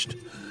charged.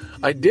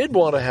 I did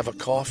want to have a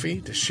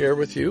coffee to share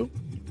with you.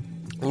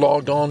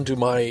 Logged on to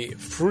my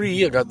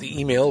free, I got the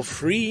email,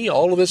 free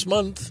all of this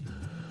month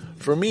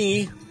for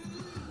me,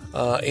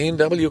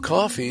 A&W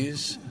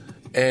Coffees,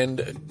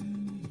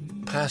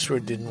 and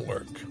password didn't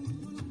work.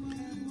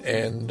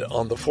 And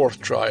on the fourth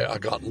try, I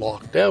got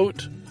locked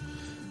out,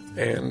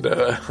 and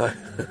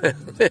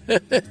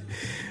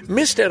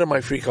missed out on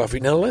my free coffee.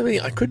 Now,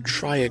 I could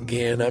try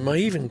again. Am I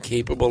even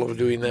capable of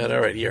doing that? All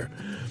right,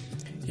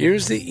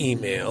 here's the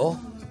email.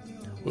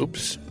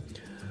 Oops.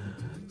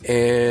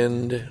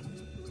 And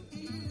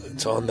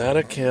it's on that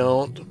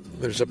account.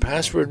 There's a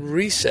password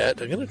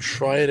reset. I'm going to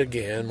try it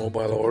again,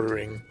 mobile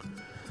ordering.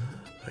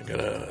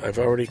 I've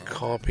already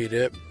copied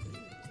it.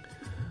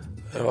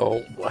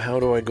 Oh, how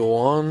do I go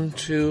on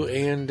to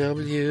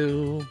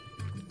A&W?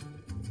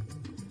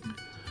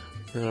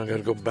 Then I got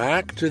to go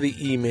back to the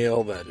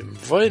email that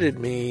invited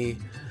me.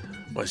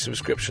 My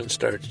subscription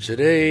starts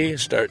today.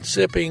 Start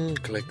sipping.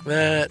 Click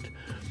that.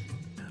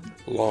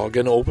 Log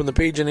in. Open the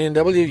page in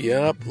A&W.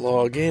 Yep.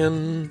 Log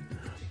in.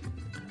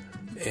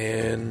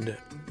 And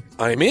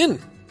I'm in.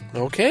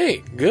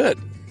 Okay. Good.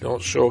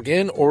 Don't show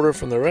again. Order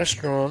from the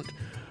restaurant.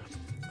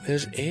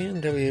 There's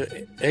A&W.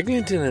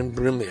 Eglinton and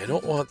Brimley. I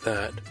don't want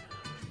that.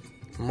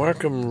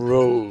 Markham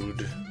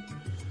Road.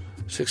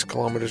 6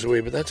 kilometers away,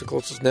 but that's the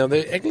closest. Now,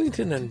 the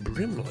Eglinton and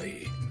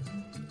Brimley.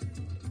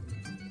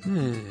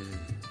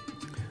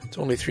 It's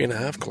only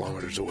 3.5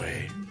 kilometers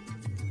away.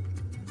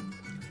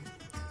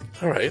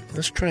 All right,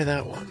 let's try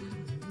that one.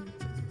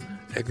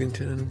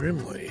 Eglinton and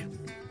Brimley.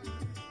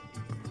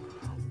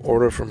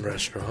 Order from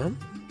restaurant.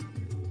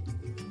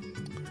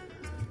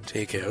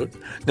 Take out.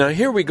 Now,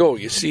 here we go.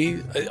 You see,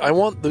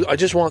 I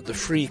just want the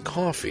free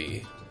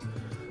coffee,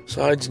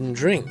 sides and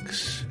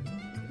drinks.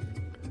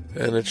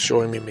 And it's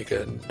showing me make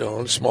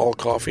a small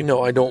coffee.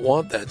 No, I don't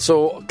want that.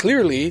 So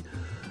clearly,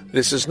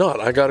 this is not.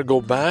 I got to go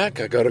back.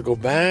 I don't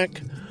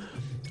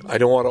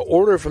want to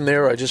order from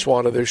there. I just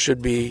want to. There should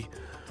be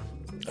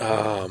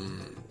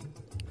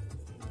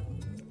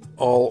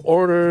all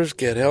orders,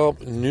 get help,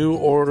 new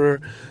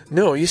order.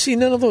 No, you see,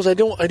 none of those. I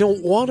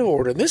don't want to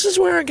order. This is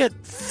where I get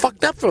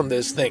fucked up from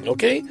this thing.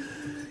 Okay,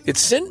 it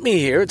sent me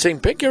here. It's saying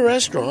pick your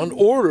restaurant,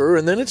 order,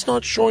 and then it's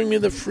not showing me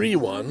the free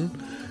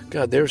one.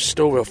 God, there's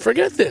Stowell.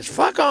 Forget this.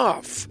 Fuck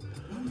off.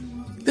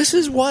 This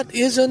is what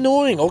is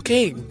annoying.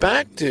 Okay,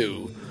 back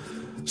to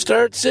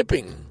start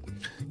sipping.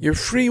 Your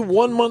free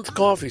 1-month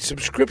coffee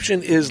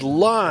subscription is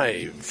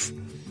live.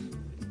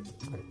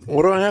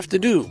 What do I have to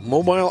do?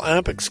 Mobile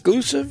app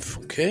exclusive?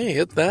 Okay,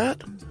 hit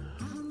that.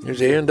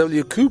 Here's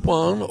A&W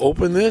coupon.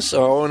 Open this.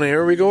 Oh, and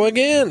here we go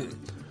again.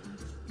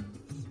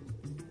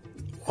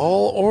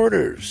 All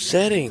orders.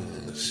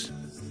 Settings.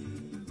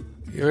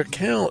 Your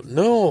account.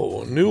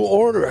 No. New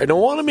order. I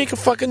don't want to make a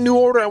fucking new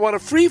order. I want a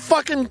free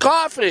fucking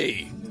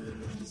coffee.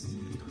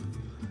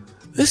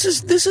 This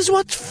is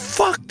what's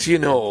fucked, you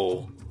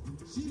know.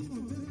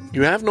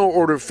 You have no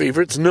order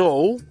favorites.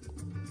 No.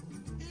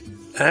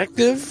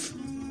 Active.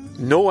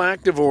 No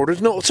active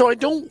orders. No. So I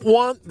don't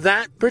want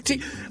that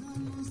particular...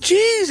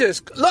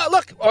 Jesus.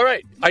 Look. All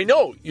right. I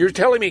know. You're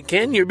telling me,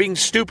 Ken, you're being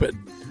stupid.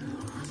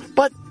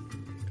 But...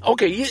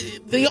 Okay,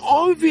 the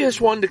obvious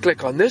one to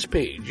click on this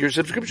page, your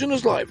subscription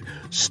is live.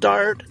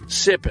 Start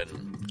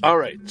sipping. All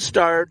right,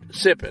 start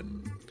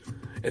sipping.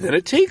 And then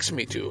it takes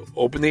me to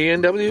open the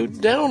A&W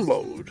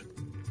download.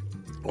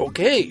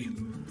 Okay.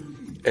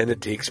 And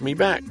it takes me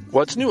back.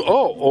 What's new?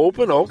 Oh,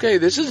 open. Okay,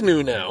 this is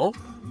new now.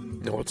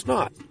 No, it's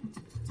not.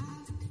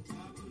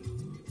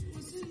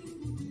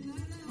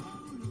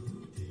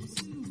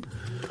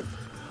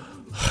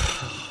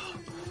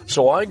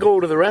 So I go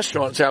to the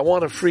restaurant and say, I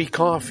want a free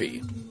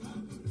coffee.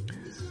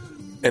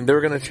 And they're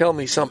going to tell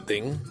me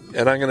something,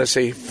 and I'm going to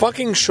say,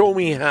 fucking show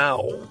me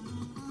how.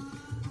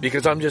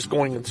 Because I'm just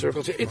going in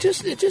circles. It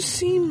just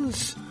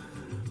seems,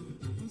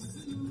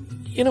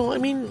 I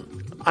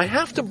mean, I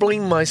have to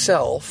blame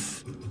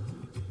myself.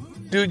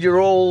 Dude, you're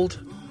old.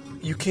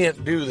 You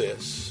can't do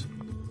this.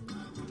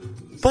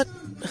 But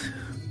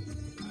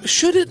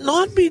should it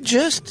not be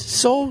just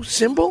so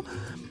simple?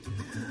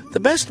 The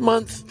best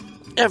month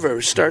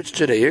ever starts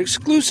today.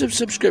 Exclusive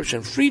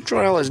subscription. Free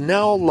trial is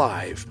now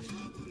live.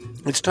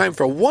 It's time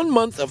for 1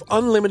 month of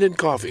unlimited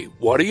coffee.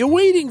 What are you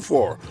waiting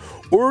for?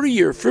 Order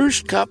your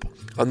first cup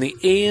on the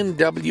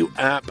A&W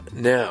app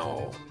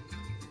now.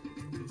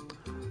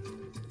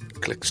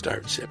 Click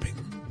Start Sipping.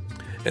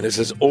 And it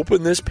says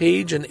open this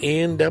page in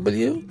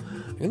A&W.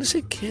 I'm going to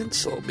say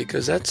cancel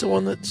because that's the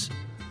one that's...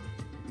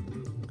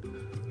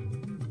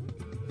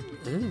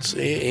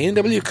 Say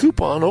A&W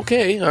coupon.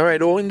 Okay. All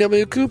right.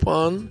 A&W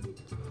coupon.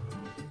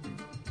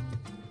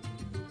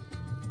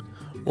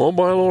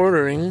 Mobile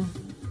ordering.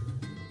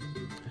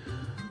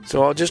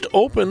 So I'll just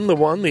open the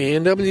one, the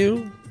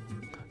A&W.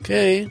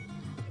 Okay.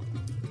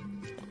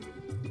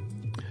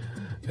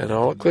 And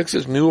all it clicks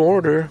is new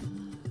order.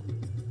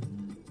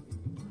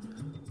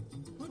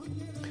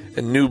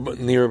 And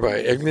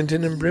nearby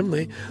Eglinton and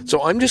Brimley.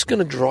 So I'm just going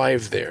to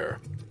drive there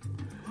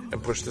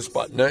and push this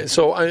button.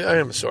 So I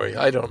am sorry.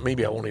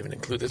 Maybe I won't even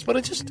include this.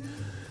 But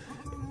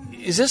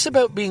is this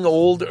about being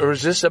old, or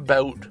is this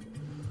about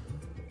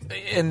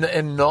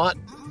and not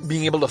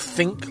being able to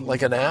think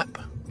like an app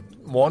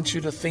wants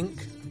you to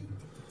think?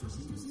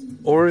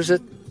 Or is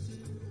it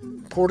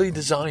poorly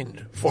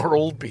designed for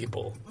old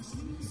people?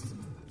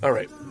 All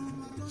right.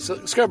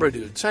 So, Scarborough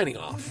Dude, signing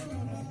off.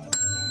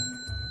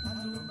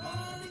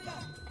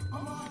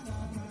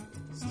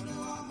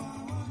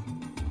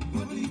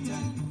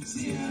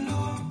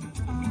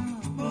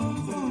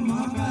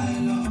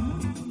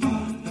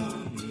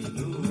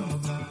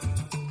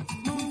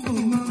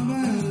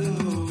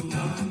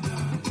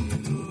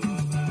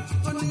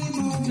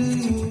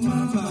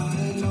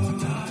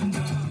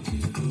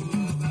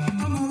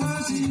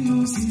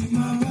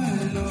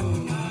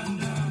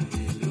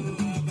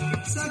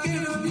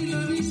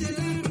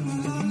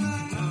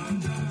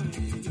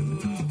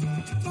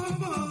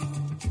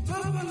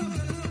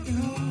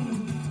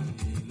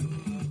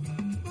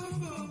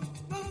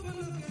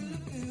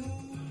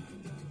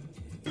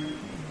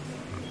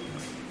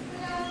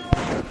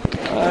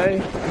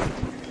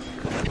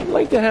 I'd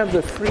like to have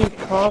the free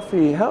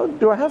coffee. How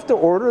do I have to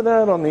order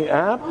that on the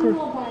app?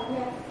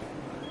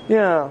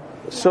 Yeah.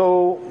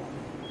 So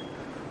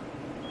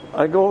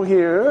I go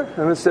here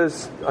and it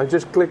says I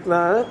just click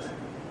that.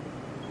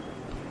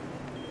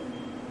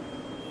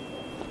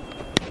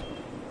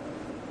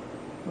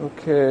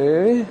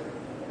 Okay.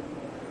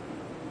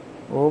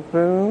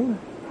 Open.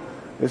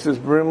 This is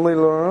Brimley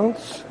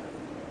Lawrence.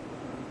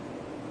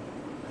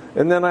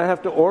 And then I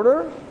have to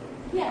order?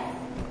 Yes.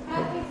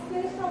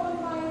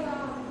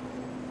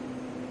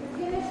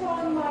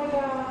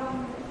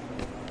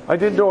 I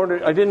didn't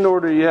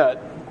order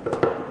yet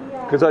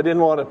because I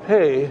didn't want to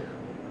pay.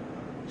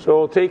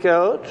 So I'll take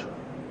out.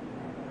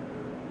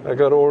 I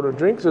got to order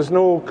drinks. There's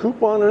no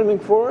coupon or anything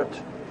for it.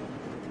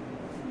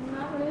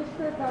 Not really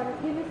sure about it.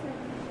 Give me a second.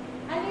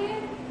 I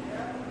need.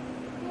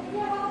 Can you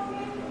help me?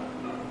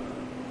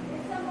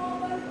 It's a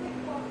mobile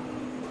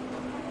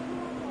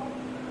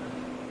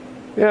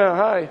pick. Yeah.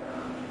 Hi.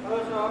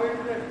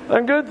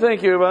 I'm good,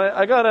 thank you.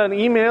 I got an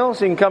email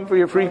saying come for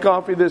your free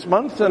coffee this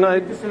month, and I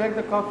select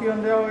the coffee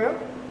on there over here.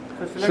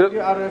 So select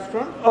our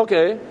restaurant.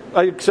 Okay,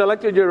 I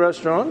selected your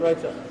restaurant. Right,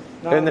 sir.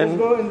 Now and let's then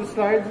go in the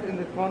sides in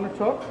the corner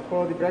top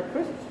for the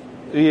breakfast.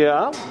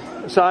 Yeah,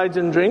 sides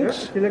and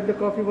drinks. Yeah. Select the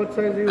coffee. What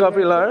size you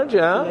Coffee like? large,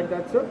 yeah. Select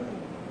that, sir.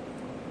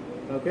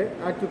 Okay,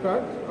 add to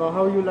cart. Or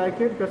how you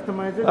like it,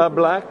 customize it.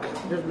 Black.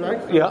 Just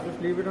black. So Yeah.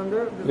 Just leave it on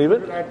there. Just Leave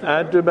it.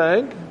 Add to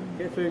bag.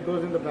 Okay, so it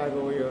goes in the bag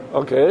over here.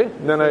 Okay,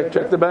 then I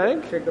check the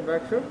bag. Check the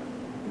bag, sir.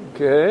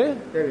 Okay.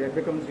 There it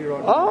becomes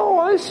 0. Oh,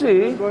 I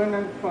see. Go in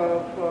and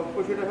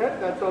push it ahead.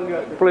 That's all you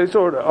have to do. Place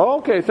order.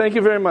 Okay, thank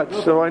you very much.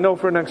 So I know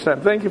for next time.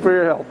 Thank you for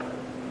your help.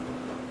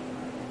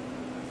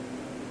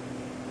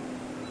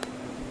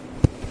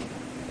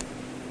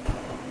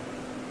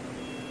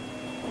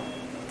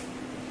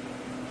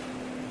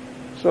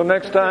 So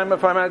next time,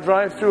 if I'm at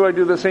drive-thru, I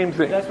do the same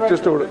thing. That's right.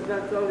 Just order.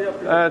 That's all you have to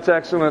do. That's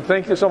excellent.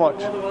 Thank you so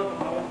much.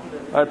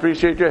 I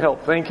appreciate your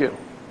help. Thank you.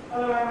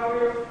 Hello, how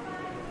are you?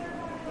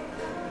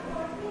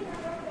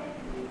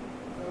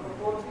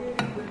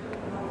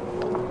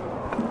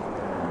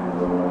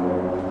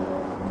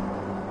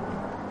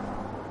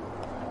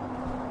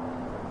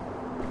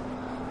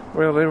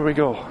 Well, there we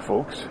go,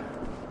 folks.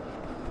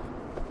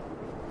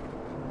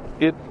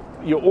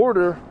 You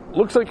order,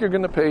 looks like you're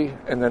going to pay,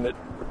 and then it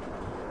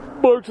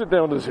marks it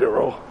down to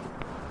 0.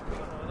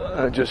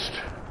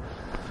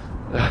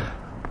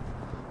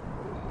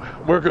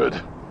 We're good.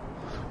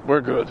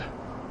 We're good.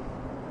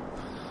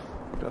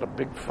 Got a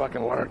big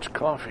fucking large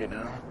coffee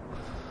now.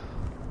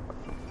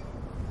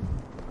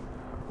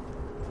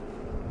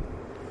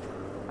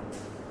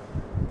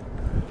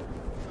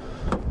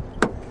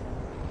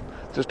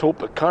 Just hope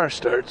the car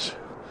starts.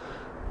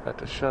 Had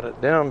to shut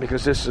it down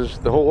because this is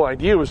the whole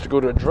idea was to go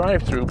to a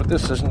drive-through, but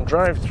this isn't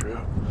drive-through.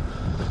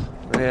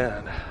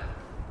 Man,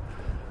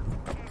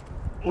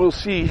 we'll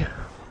see.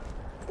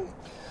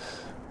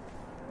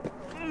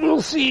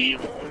 We'll see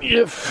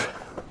if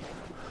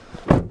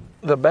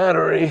the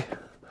battery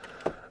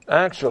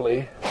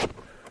actually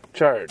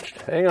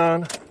charged. Hang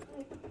on.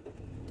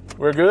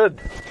 We're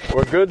good.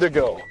 We're good to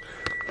go.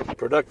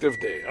 Productive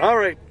day. All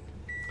right.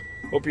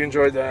 Hope you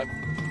enjoyed that.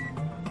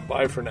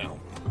 Bye for now.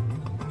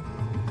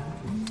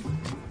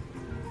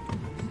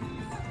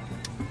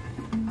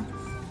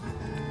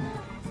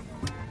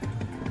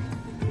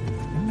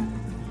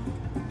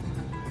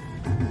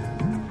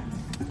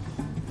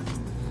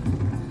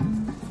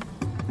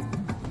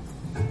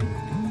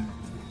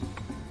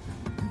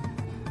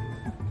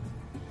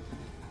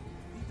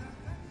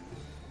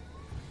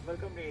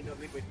 Welcome to AW.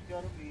 Which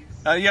order, please?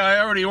 Yeah, I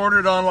already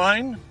ordered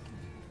online.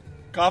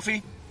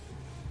 Coffee?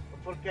 A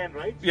full can,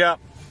 right? Yeah.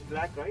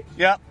 Black, right?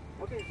 Yeah.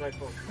 Okay, right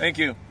phone. Thank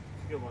you.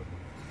 You're welcome.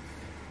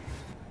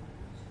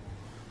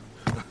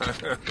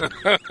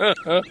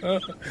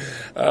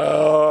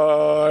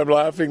 Oh, I'm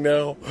laughing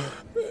now.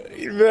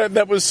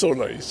 That was so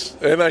nice.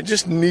 And I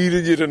just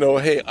needed you to know,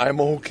 hey,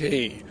 I'm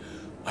okay.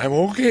 I'm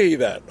okay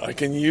that I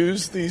can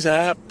use these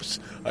apps.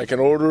 I can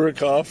order a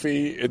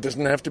coffee. It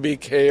doesn't have to be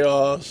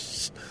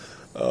chaos.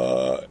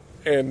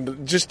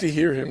 And just to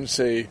hear him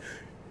say,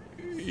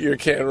 you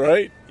can,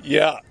 right?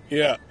 Yeah,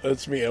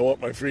 that's me. I want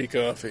my free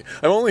coffee.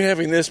 I'm only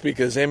having this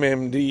because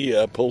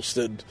MMD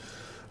posted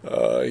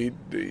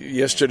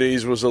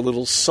yesterday's was a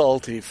little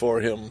salty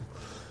for him.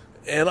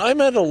 And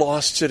I'm at a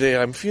loss today.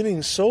 I'm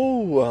feeling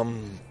so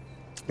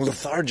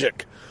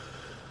lethargic.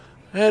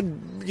 I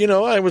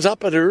was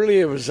up at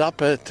early. I was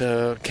up at,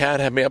 Kat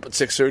had me up at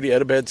 6:30,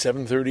 out of bed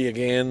 7:30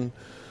 again.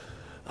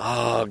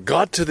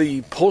 Got to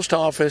the post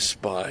office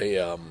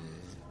by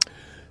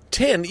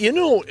 10.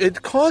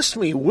 It cost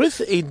me,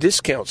 with a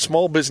discount,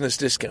 small business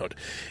discount,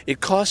 it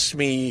cost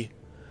me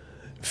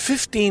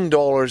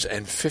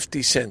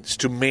 $15.50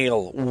 to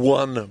mail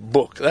one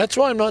book. That's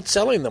why I'm not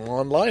selling them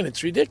online.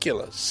 It's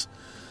ridiculous.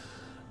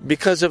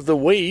 Because of the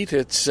weight,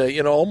 it's,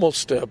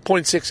 almost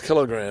 0.6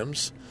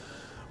 kilograms.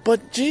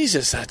 But,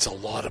 Jesus, that's a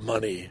lot of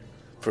money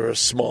for a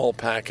small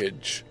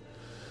package.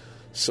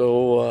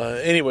 So,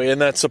 anyway, and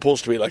that's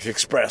supposed to be like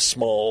express,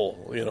 small,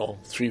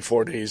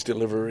 3-4 days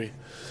delivery.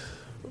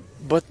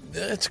 But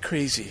that's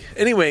crazy.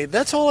 Anyway,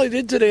 that's all I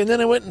did today. And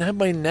then I went and had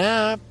my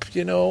nap,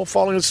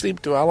 falling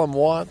asleep to Alan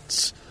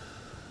Watts.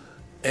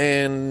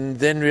 And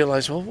then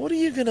realized, well, what are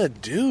you going to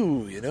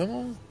do,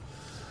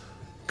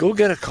 Go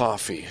get a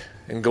coffee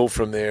and go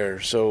from there.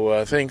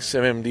 So thanks,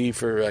 MMD,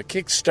 for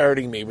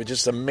kick-starting me with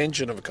just a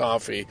mention of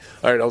coffee.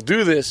 All right, I'll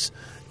do this,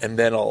 and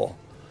then I'll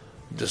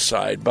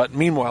decide. But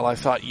meanwhile, I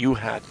thought you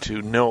had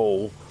to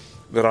know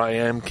that I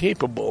am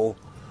capable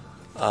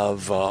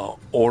of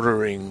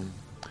ordering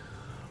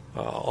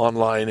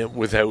online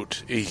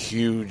without a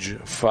huge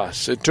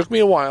fuss. It took me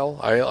a while,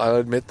 I'll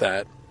admit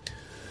that.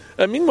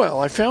 Meanwhile,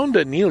 I found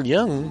Neil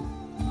Young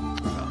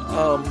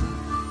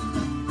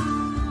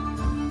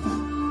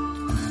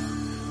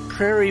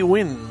Prairie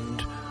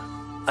Wind,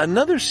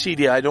 another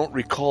CD I don't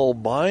recall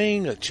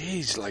buying.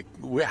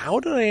 How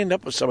did I end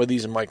up with some of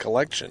these in my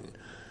collection?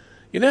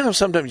 You know how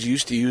sometimes you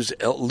used to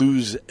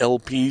lose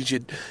LPs?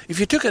 If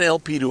you took an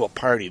LP to a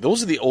party,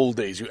 those are the old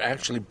days, you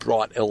actually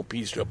brought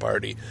LPs to a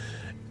party.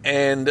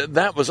 And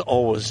that was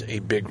always a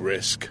big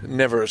risk,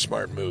 never a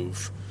smart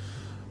move.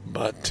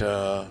 But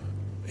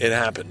it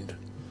happened.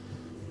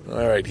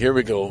 All right, here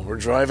we go. We're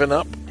driving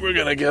up. We're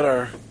going to get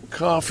our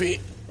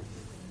coffee.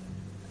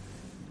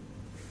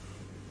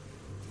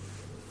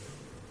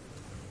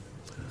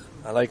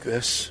 I like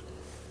this.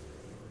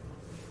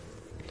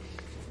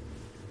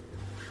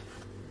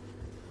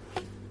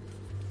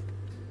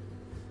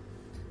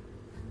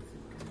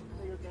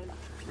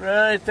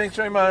 Right, thanks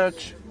very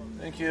much.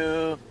 Thank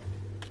you.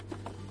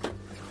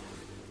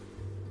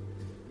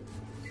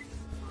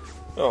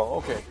 Oh,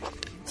 okay.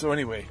 So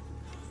anyway,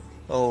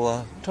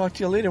 I'll talk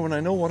to you later when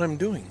I know what I'm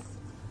doing.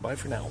 Bye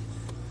for now.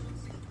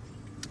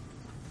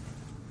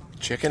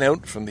 Checking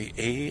out from the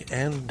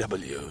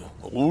A&W.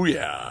 Oh,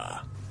 yeah.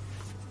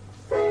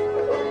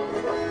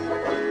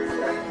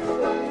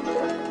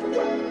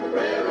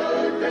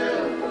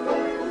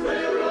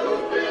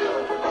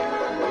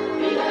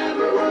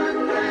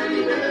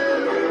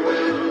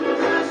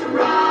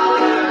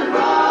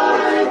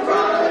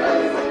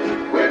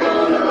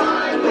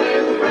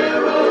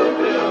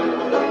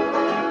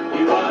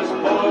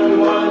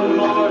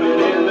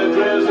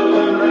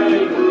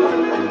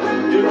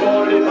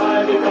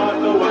 He caught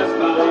the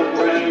westbound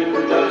train.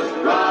 Just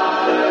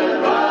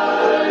ride,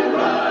 ride,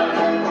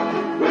 ride.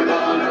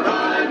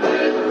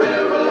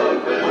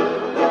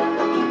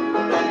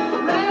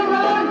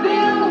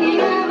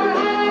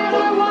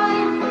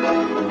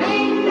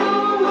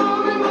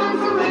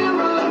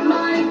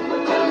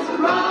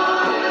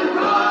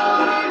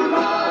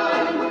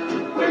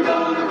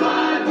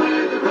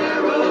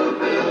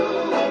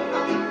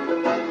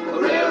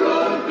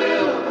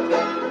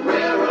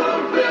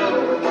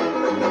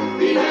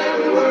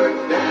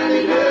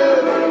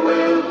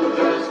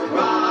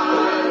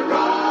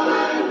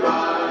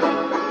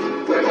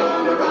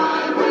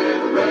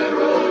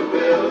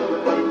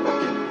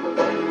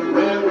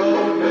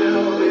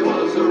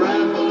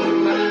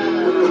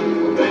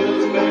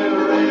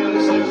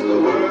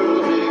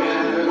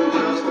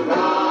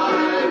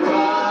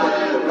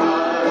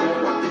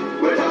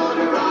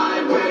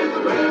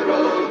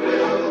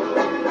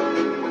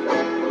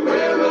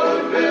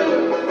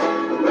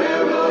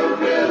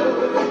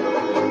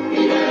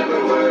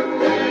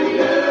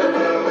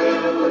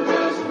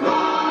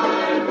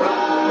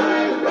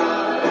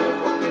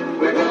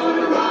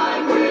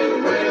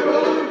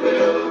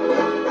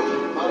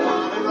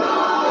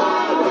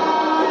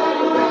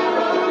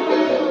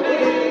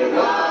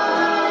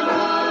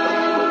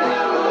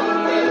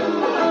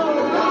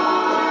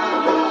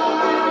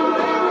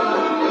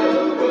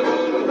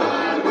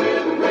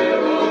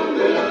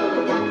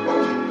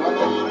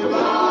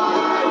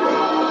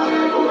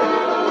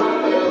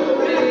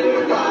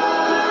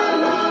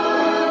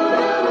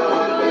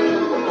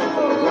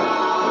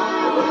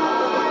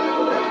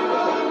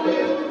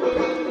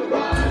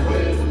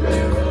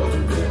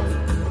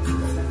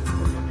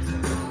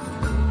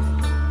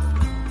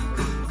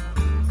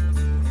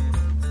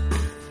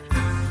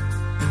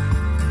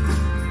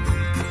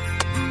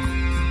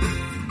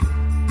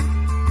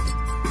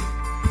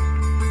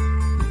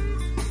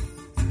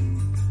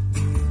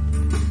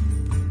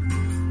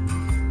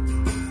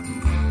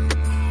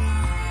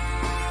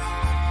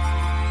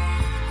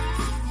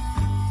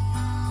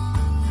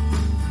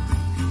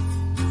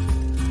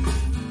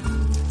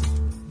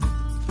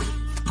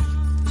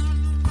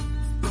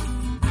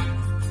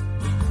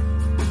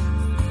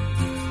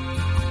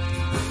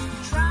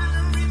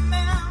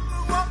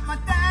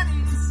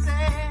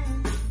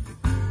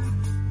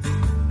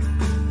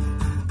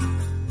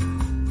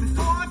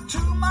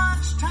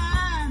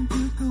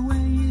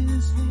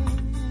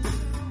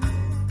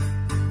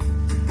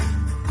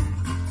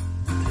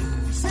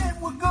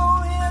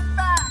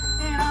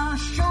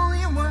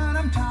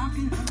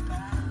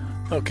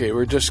 Okay,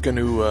 we're just going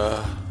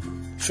to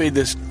fade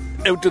this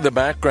out to the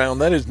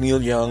background. That is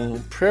Neil Young,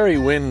 Prairie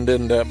Wind,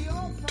 and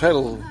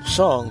title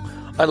song.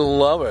 I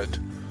love it.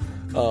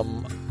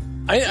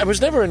 I was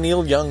never a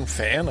Neil Young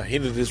fan. I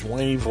hated his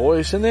whiny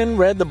voice, and then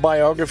read the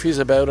biographies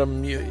about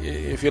him.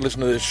 If you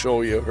listen to this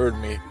show, you heard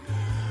me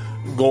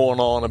going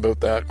on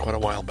about that quite a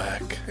while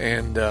back,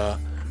 and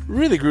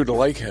really grew to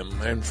like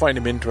him and find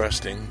him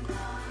interesting.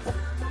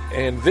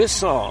 And this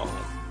song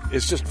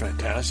is just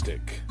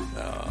fantastic.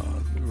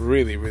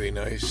 Really, really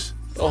nice.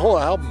 The whole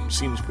album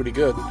seems pretty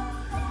good.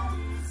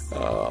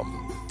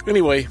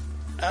 Anyway,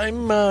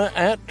 I'm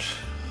at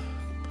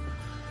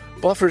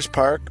Bluffers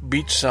Park,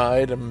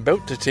 beachside. I'm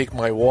about to take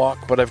my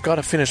walk, but I've got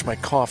to finish my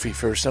coffee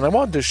first, and I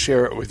wanted to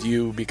share it with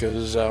you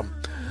because I'm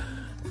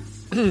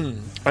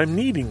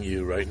needing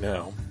you right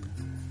now.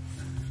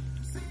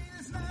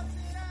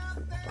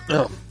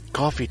 Oh,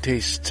 coffee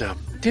tastes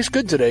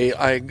good today.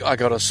 I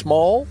got a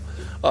small,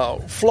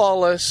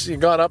 flawless. You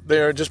got up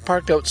there, just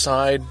parked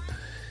outside,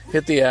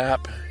 hit the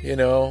app,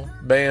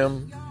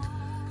 bam,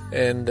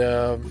 and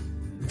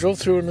drove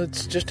through, and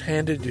it's just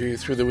handed you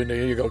through the window.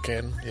 Here you go,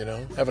 Ken.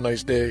 Have a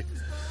nice day.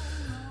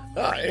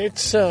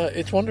 It's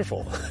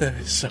wonderful.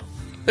 So,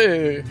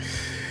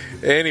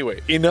 anyway,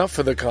 enough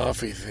of the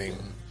coffee thing.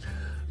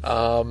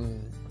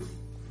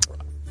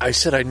 I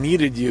said I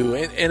needed you,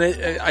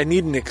 and I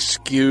need an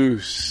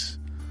excuse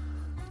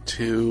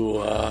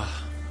to,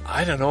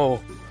 I don't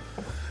know,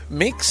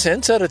 make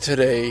sense out of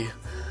today.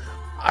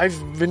 I've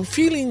been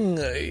writing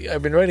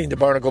to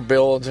Barnacle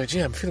Bill and saying, gee,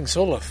 I'm feeling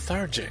so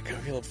lethargic. I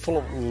feel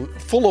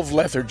full of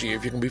lethargy,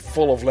 if you can be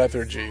full of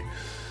lethargy.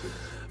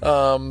 Maybe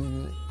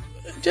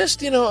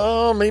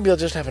I'll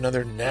just have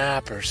another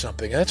nap or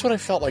something. And that's what I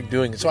felt like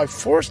doing. So I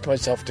forced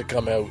myself to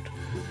come out,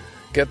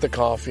 get the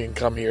coffee, and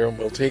come here, and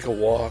we'll take a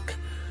walk.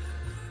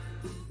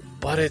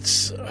 But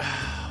it's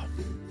a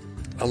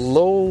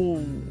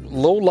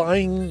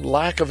low-lying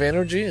lack of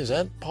energy. Is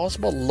that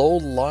possible?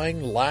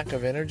 Low-lying lack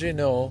of energy?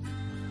 No.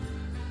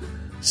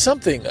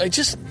 Something. I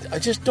just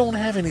don't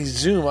have any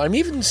Zoom. I'm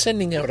even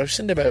sending out, I've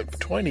sent about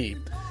 20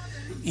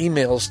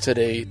 emails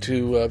today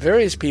to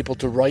various people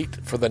to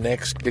write for the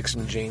next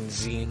Dixon Jane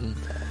zine.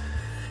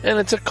 And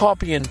it's a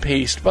copy and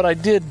paste, but I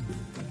did,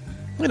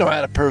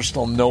 add a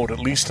personal note, at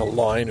least a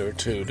line or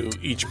two to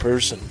each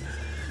person.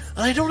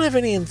 And I don't have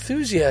any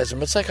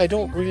enthusiasm. It's like I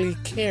don't really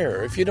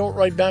care. If you don't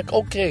write back,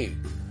 okay.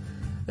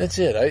 That's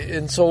it.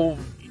 And so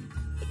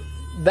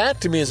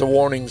that to me is a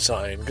warning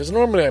sign, because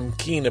normally I'm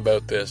keen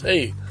about this.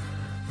 Hey,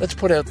 let's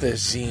put out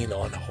this zine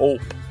on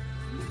hope.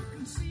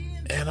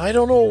 And I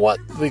don't know what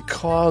the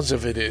cause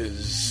of it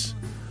is,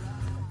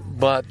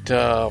 but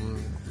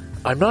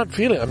I'm not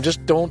feeling it. I'm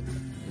just don't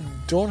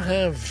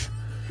have...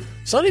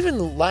 It's not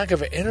even lack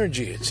of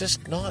energy. It's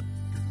just not...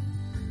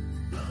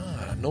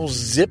 no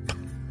zip.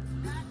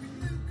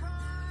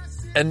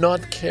 And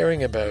not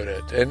caring about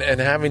it.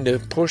 And having to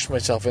push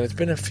myself. And it's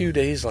been a few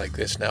days like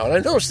this now. And I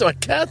noticed my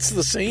cat's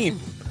the same.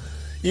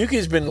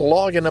 Yuki's been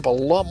logging up a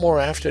lot more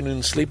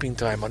afternoon sleeping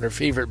time on her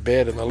favorite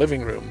bed in the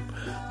living room,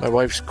 my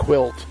wife's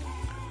quilt.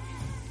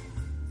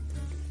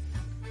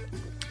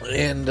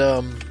 And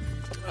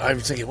I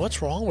was thinking,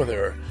 what's wrong with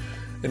her?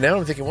 And now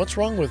I'm thinking, what's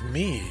wrong with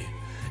me?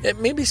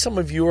 Maybe some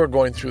of you are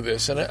going through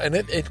this, and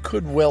it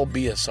could well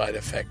be a side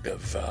effect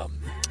of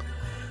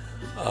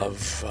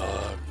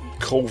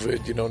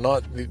COVID.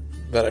 Not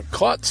that I've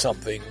caught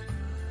something,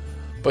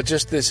 but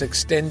just this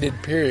extended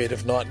period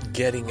of not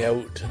getting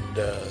out and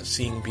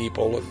seeing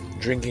people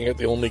and drinking at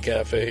the only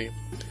cafe.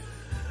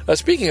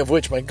 Speaking of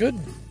which, I don't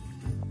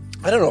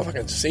know if I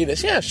can say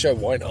this. Yeah, sure,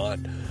 why not?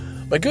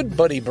 My good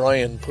buddy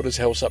Brian put his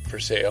house up for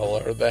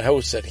sale, or the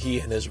house that he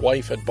and his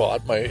wife had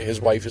bought.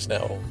 His wife is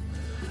now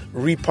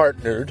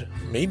repartnered,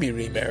 maybe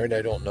remarried,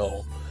 I don't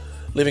know,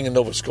 living in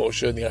Nova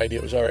Scotia, and the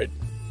idea was, all right,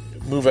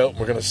 move out and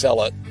we're going to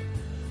sell it.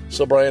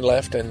 So Brian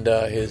left, and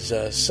his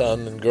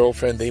son and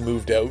girlfriend, they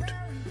moved out.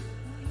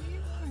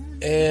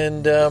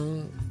 And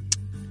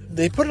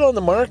they put it on the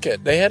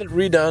market. They had it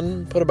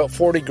redone, put about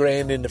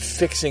 $40,000 into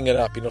fixing it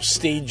up,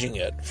 staging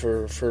it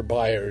for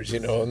buyers,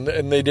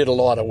 and they did a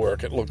lot of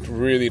work. It looked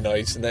really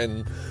nice. And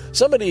then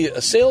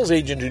a sales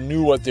agent who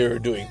knew what they were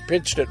doing,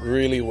 pitched it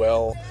really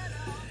well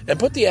and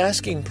put the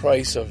asking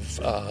price of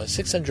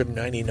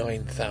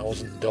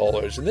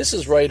 $699,000. And this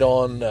is right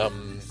on,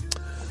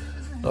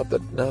 not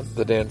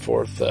the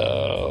Danforth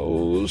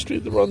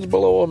street that runs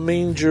below a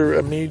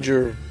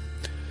major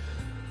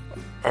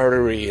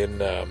artery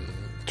in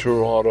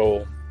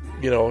Toronto.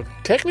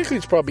 Technically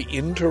it's probably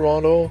in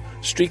Toronto.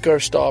 Streetcar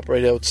stop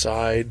right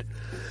outside.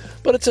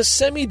 But it's a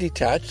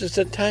semi-detached. It's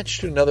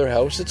attached to another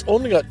house. It's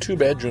only got 2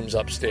 bedrooms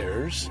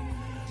upstairs.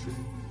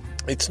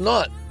 It's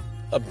not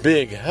a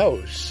big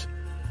house.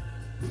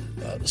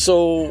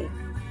 So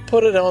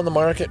put it on the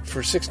market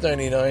for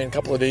 $699 a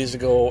couple of days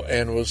ago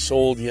and was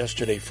sold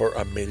yesterday for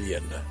 $1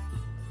 million.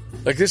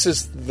 This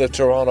is the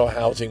Toronto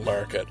housing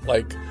market.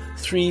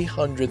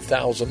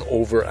 $300,000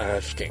 over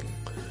asking.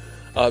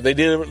 They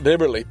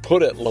deliberately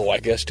put it low, I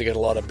guess, to get a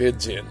lot of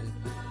bids in.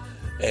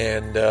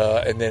 And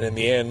then in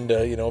the end,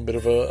 a bit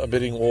of a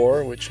bidding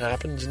war, which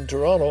happens in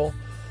Toronto.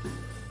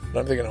 And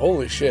I'm thinking,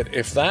 holy shit,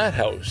 if that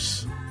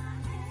house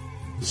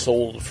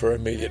sold for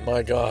 $1 million,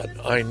 my God,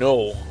 I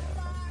know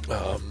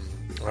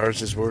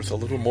ours is worth a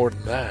little more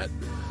than that.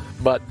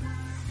 But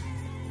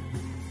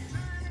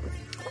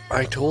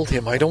I told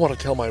him, I don't want to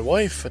tell my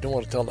wife, I don't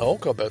want to tell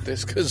Naoka about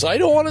this, because I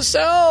don't want to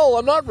sell.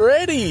 I'm not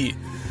ready.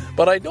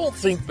 But I don't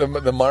think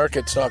the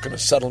market's not going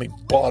to suddenly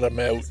bottom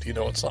out.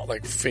 It's not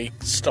like fake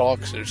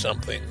stocks or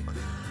something.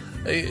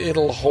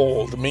 It'll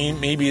hold.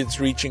 Maybe it's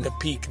reaching a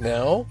peak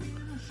now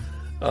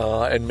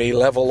and may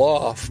level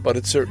off, but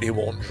it certainly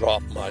won't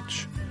drop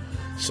much.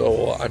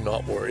 So I'm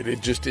not worried. It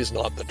just is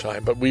not the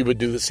time. But we would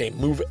do the same.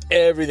 Move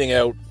everything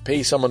out,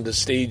 pay someone to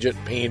stage it,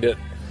 paint it,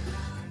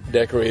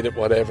 decorate it,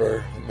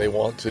 whatever they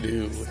want to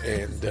do,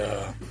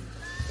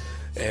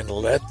 and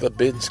let the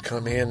bids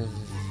come in.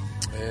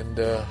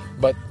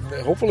 But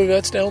hopefully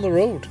that's down the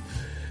road.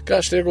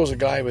 Gosh, there goes a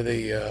guy with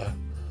a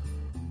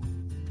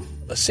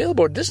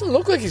sailboard. Doesn't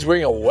look like he's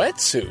wearing a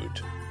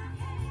wetsuit.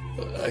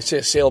 I say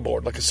a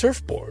sailboard, like a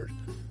surfboard.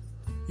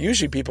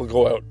 Usually people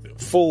go out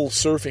full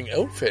surfing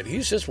outfit.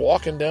 He's just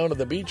walking down to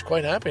the beach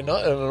quite happy. And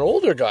an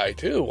older guy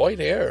too, white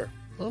hair.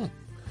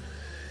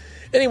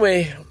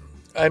 Anyway,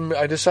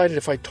 I decided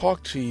if I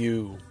talk to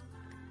you,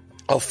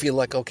 I'll feel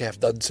like, okay, I've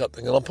done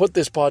something. And I'll put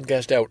this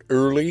podcast out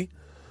early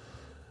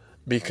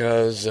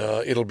because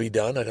it'll be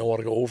done. I don't want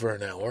to go over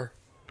an hour.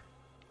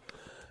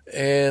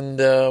 And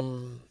I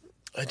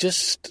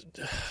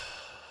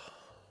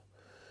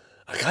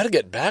got to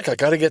get back. I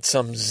got to get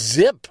some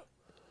zip.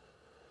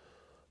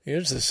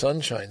 Here's the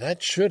sunshine.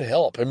 That should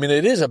help. I mean,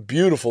 it is a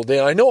beautiful day.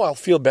 I know I'll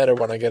feel better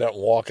when I get out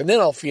and walk, and then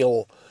I'll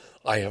feel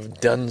I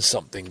have done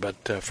something. But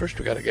first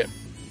we got to get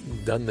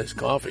done this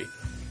coffee.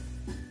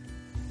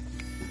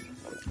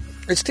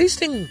 It's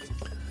tasting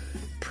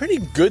pretty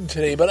good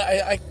today, but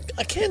I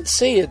can't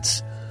say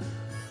it's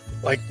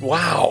like,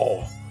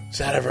 wow, is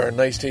that ever a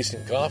nice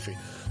tasting coffee?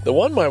 The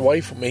one my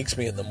wife makes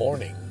me in the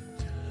morning,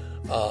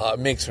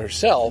 makes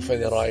herself,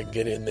 and then I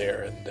get in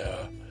there and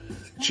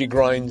she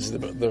grinds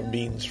the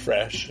beans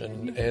fresh,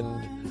 and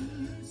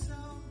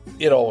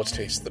it always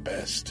tastes the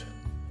best.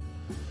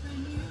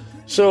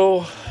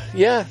 So,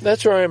 yeah,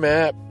 that's where I'm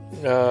at.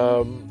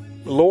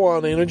 Low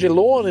on energy,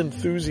 low on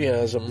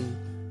enthusiasm,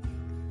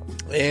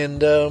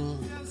 and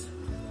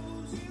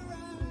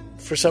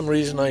for some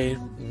reason I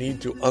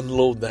need to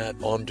unload that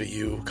onto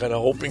you, kind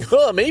of hoping,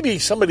 maybe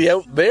somebody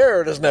out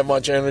there doesn't have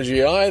much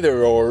energy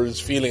either, or is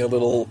feeling a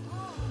little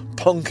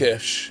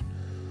punkish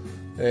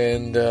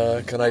and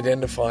can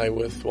identify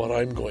with what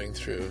I'm going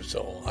through.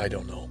 So I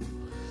don't know.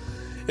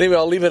 Anyway,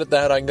 I'll leave it at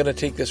that. I'm going to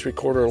take this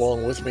recorder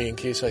along with me in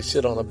case I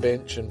sit on a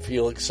bench and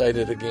feel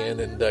excited again,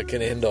 and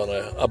can end on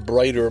a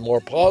brighter,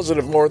 more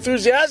positive, more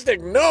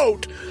enthusiastic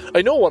note.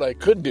 I know what I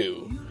could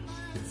do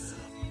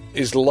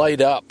is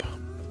light up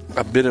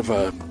a bit of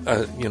a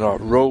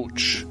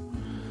roach.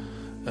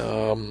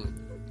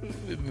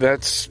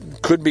 That's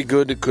could be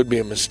good. It could be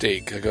a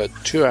mistake. I got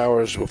 2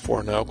 hours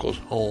before Nao goes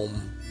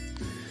home.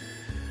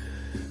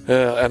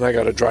 And I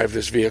got to drive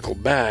this vehicle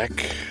back.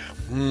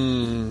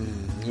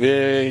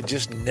 You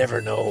just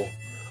never know.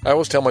 I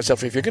always tell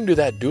myself, if you can do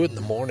that, do it in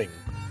the morning.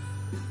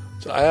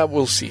 So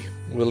we'll see.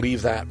 We'll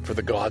leave that for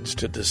the gods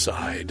to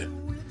decide.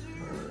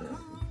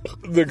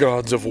 The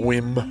gods of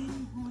whim.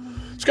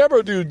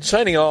 Scarborough Dude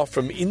signing off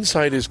from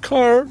inside his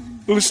car,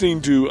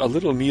 listening to a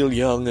little Neil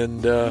Young,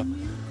 and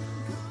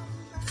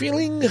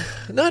feeling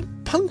not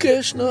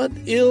punkish, not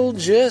ill,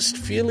 just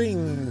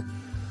feeling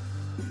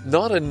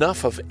not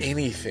enough of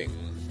anything.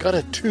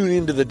 Gotta tune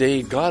into the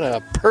day,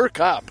 gotta perk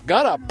up.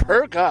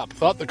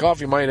 Thought the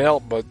coffee might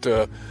help, but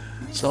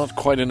it's not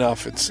quite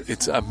enough.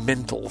 It's a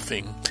mental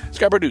thing.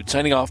 Scarborough Dude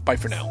signing off. Bye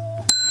for now.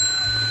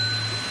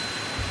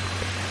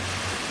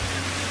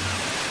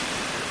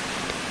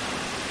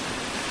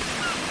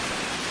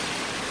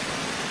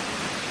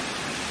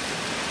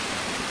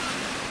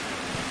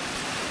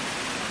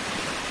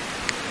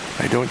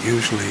 I don't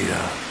usually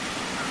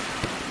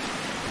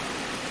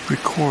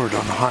record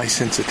on high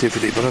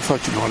sensitivity, but I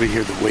thought you'd want to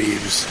hear the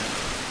waves.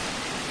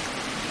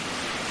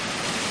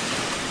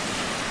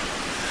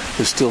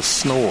 There's still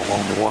snow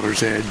along the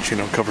water's edge,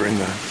 covering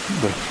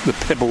the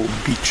pebble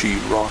beachy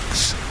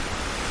rocks.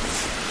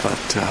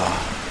 But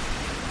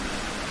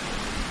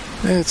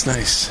it's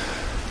nice.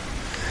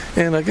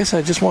 And I guess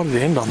I just wanted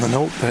to end on the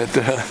note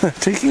that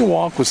taking a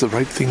walk was the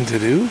right thing to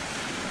do.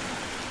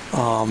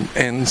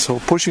 And so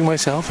pushing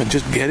myself and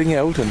just getting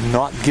out and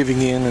not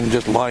giving in and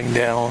just lying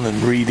down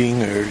and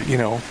reading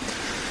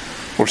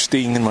or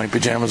staying in my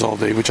pajamas all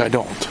day, which I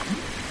don't.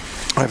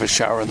 I have a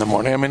shower in the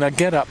morning. I mean, I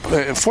get up.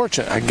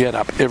 Fortunately, I get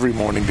up every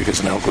morning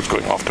because Nellco's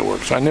going off to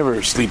work, so I'm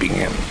never sleeping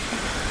in.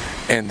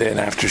 And then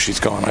after she's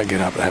gone, I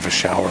get up and have a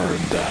shower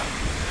and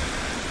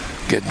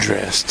get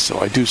dressed. So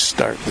I do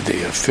start the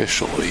day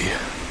officially.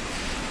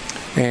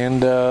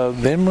 And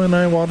then when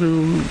I want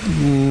to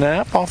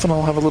nap, often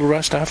I'll have a little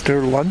rest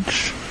after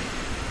lunch.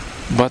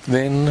 But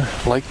then,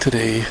 like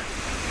today,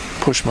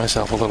 push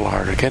myself a little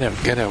harder. Get out.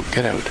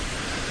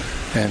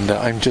 And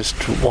I just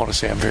want to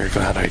say I'm very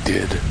glad I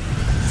did.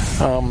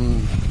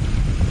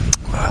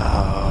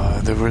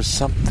 There was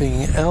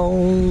something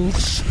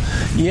else.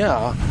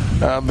 Yeah,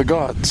 the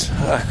gods.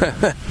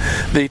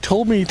 They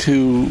told me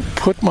to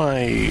put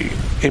my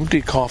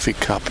empty coffee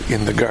cup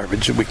in the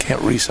garbage. We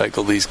can't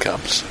recycle these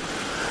cups.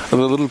 The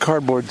little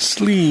cardboard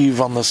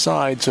sleeve on the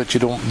side so that you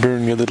don't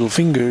burn your little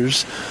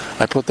fingers,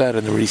 I put that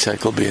in the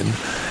recycle bin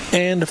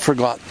and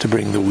forgot to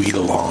bring the weed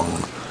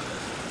along.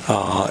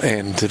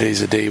 And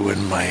today's a day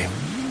when I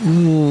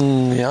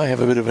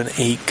have a bit of an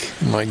ache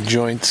in my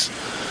joints,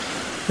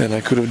 and I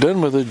could have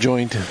done with a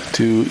joint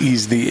to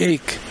ease the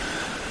ache,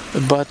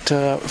 but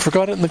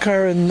forgot it in the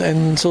car,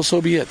 and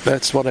so be it.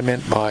 That's what I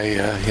meant by,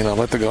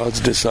 let the gods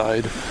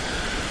decide.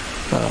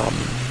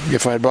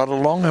 If I had brought it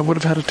along, I would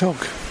have had a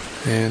toke.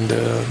 And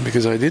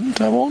because I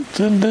didn't, I won't,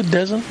 and it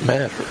doesn't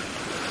matter.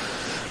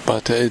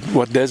 But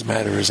what does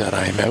matter is that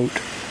I'm out,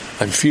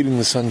 I'm feeling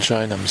the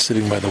sunshine, I'm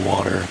sitting by the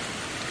water,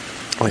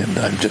 and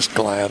I'm just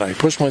glad I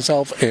pushed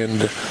myself.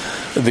 And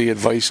the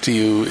advice to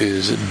you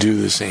is do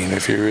the same.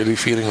 If you're really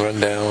feeling run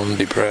down,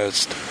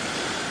 depressed,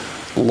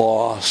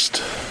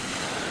 lost,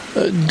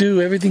 do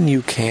everything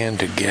you can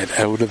to get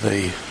out of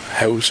the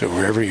house or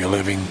wherever you're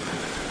living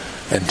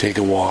and take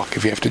a walk.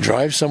 If you have to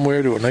drive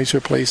somewhere to a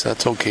nicer place,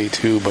 that's okay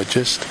too, but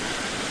just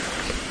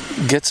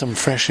get some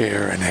fresh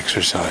air and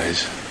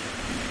exercise.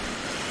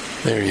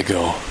 There you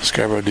go.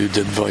 Scarborough Dude's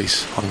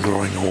advice on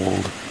growing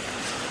old.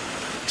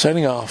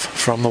 Signing off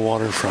from the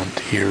waterfront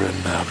here in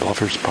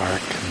Bluffers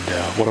Park,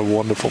 and what a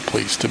wonderful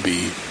place to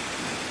be.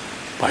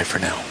 Bye for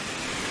now.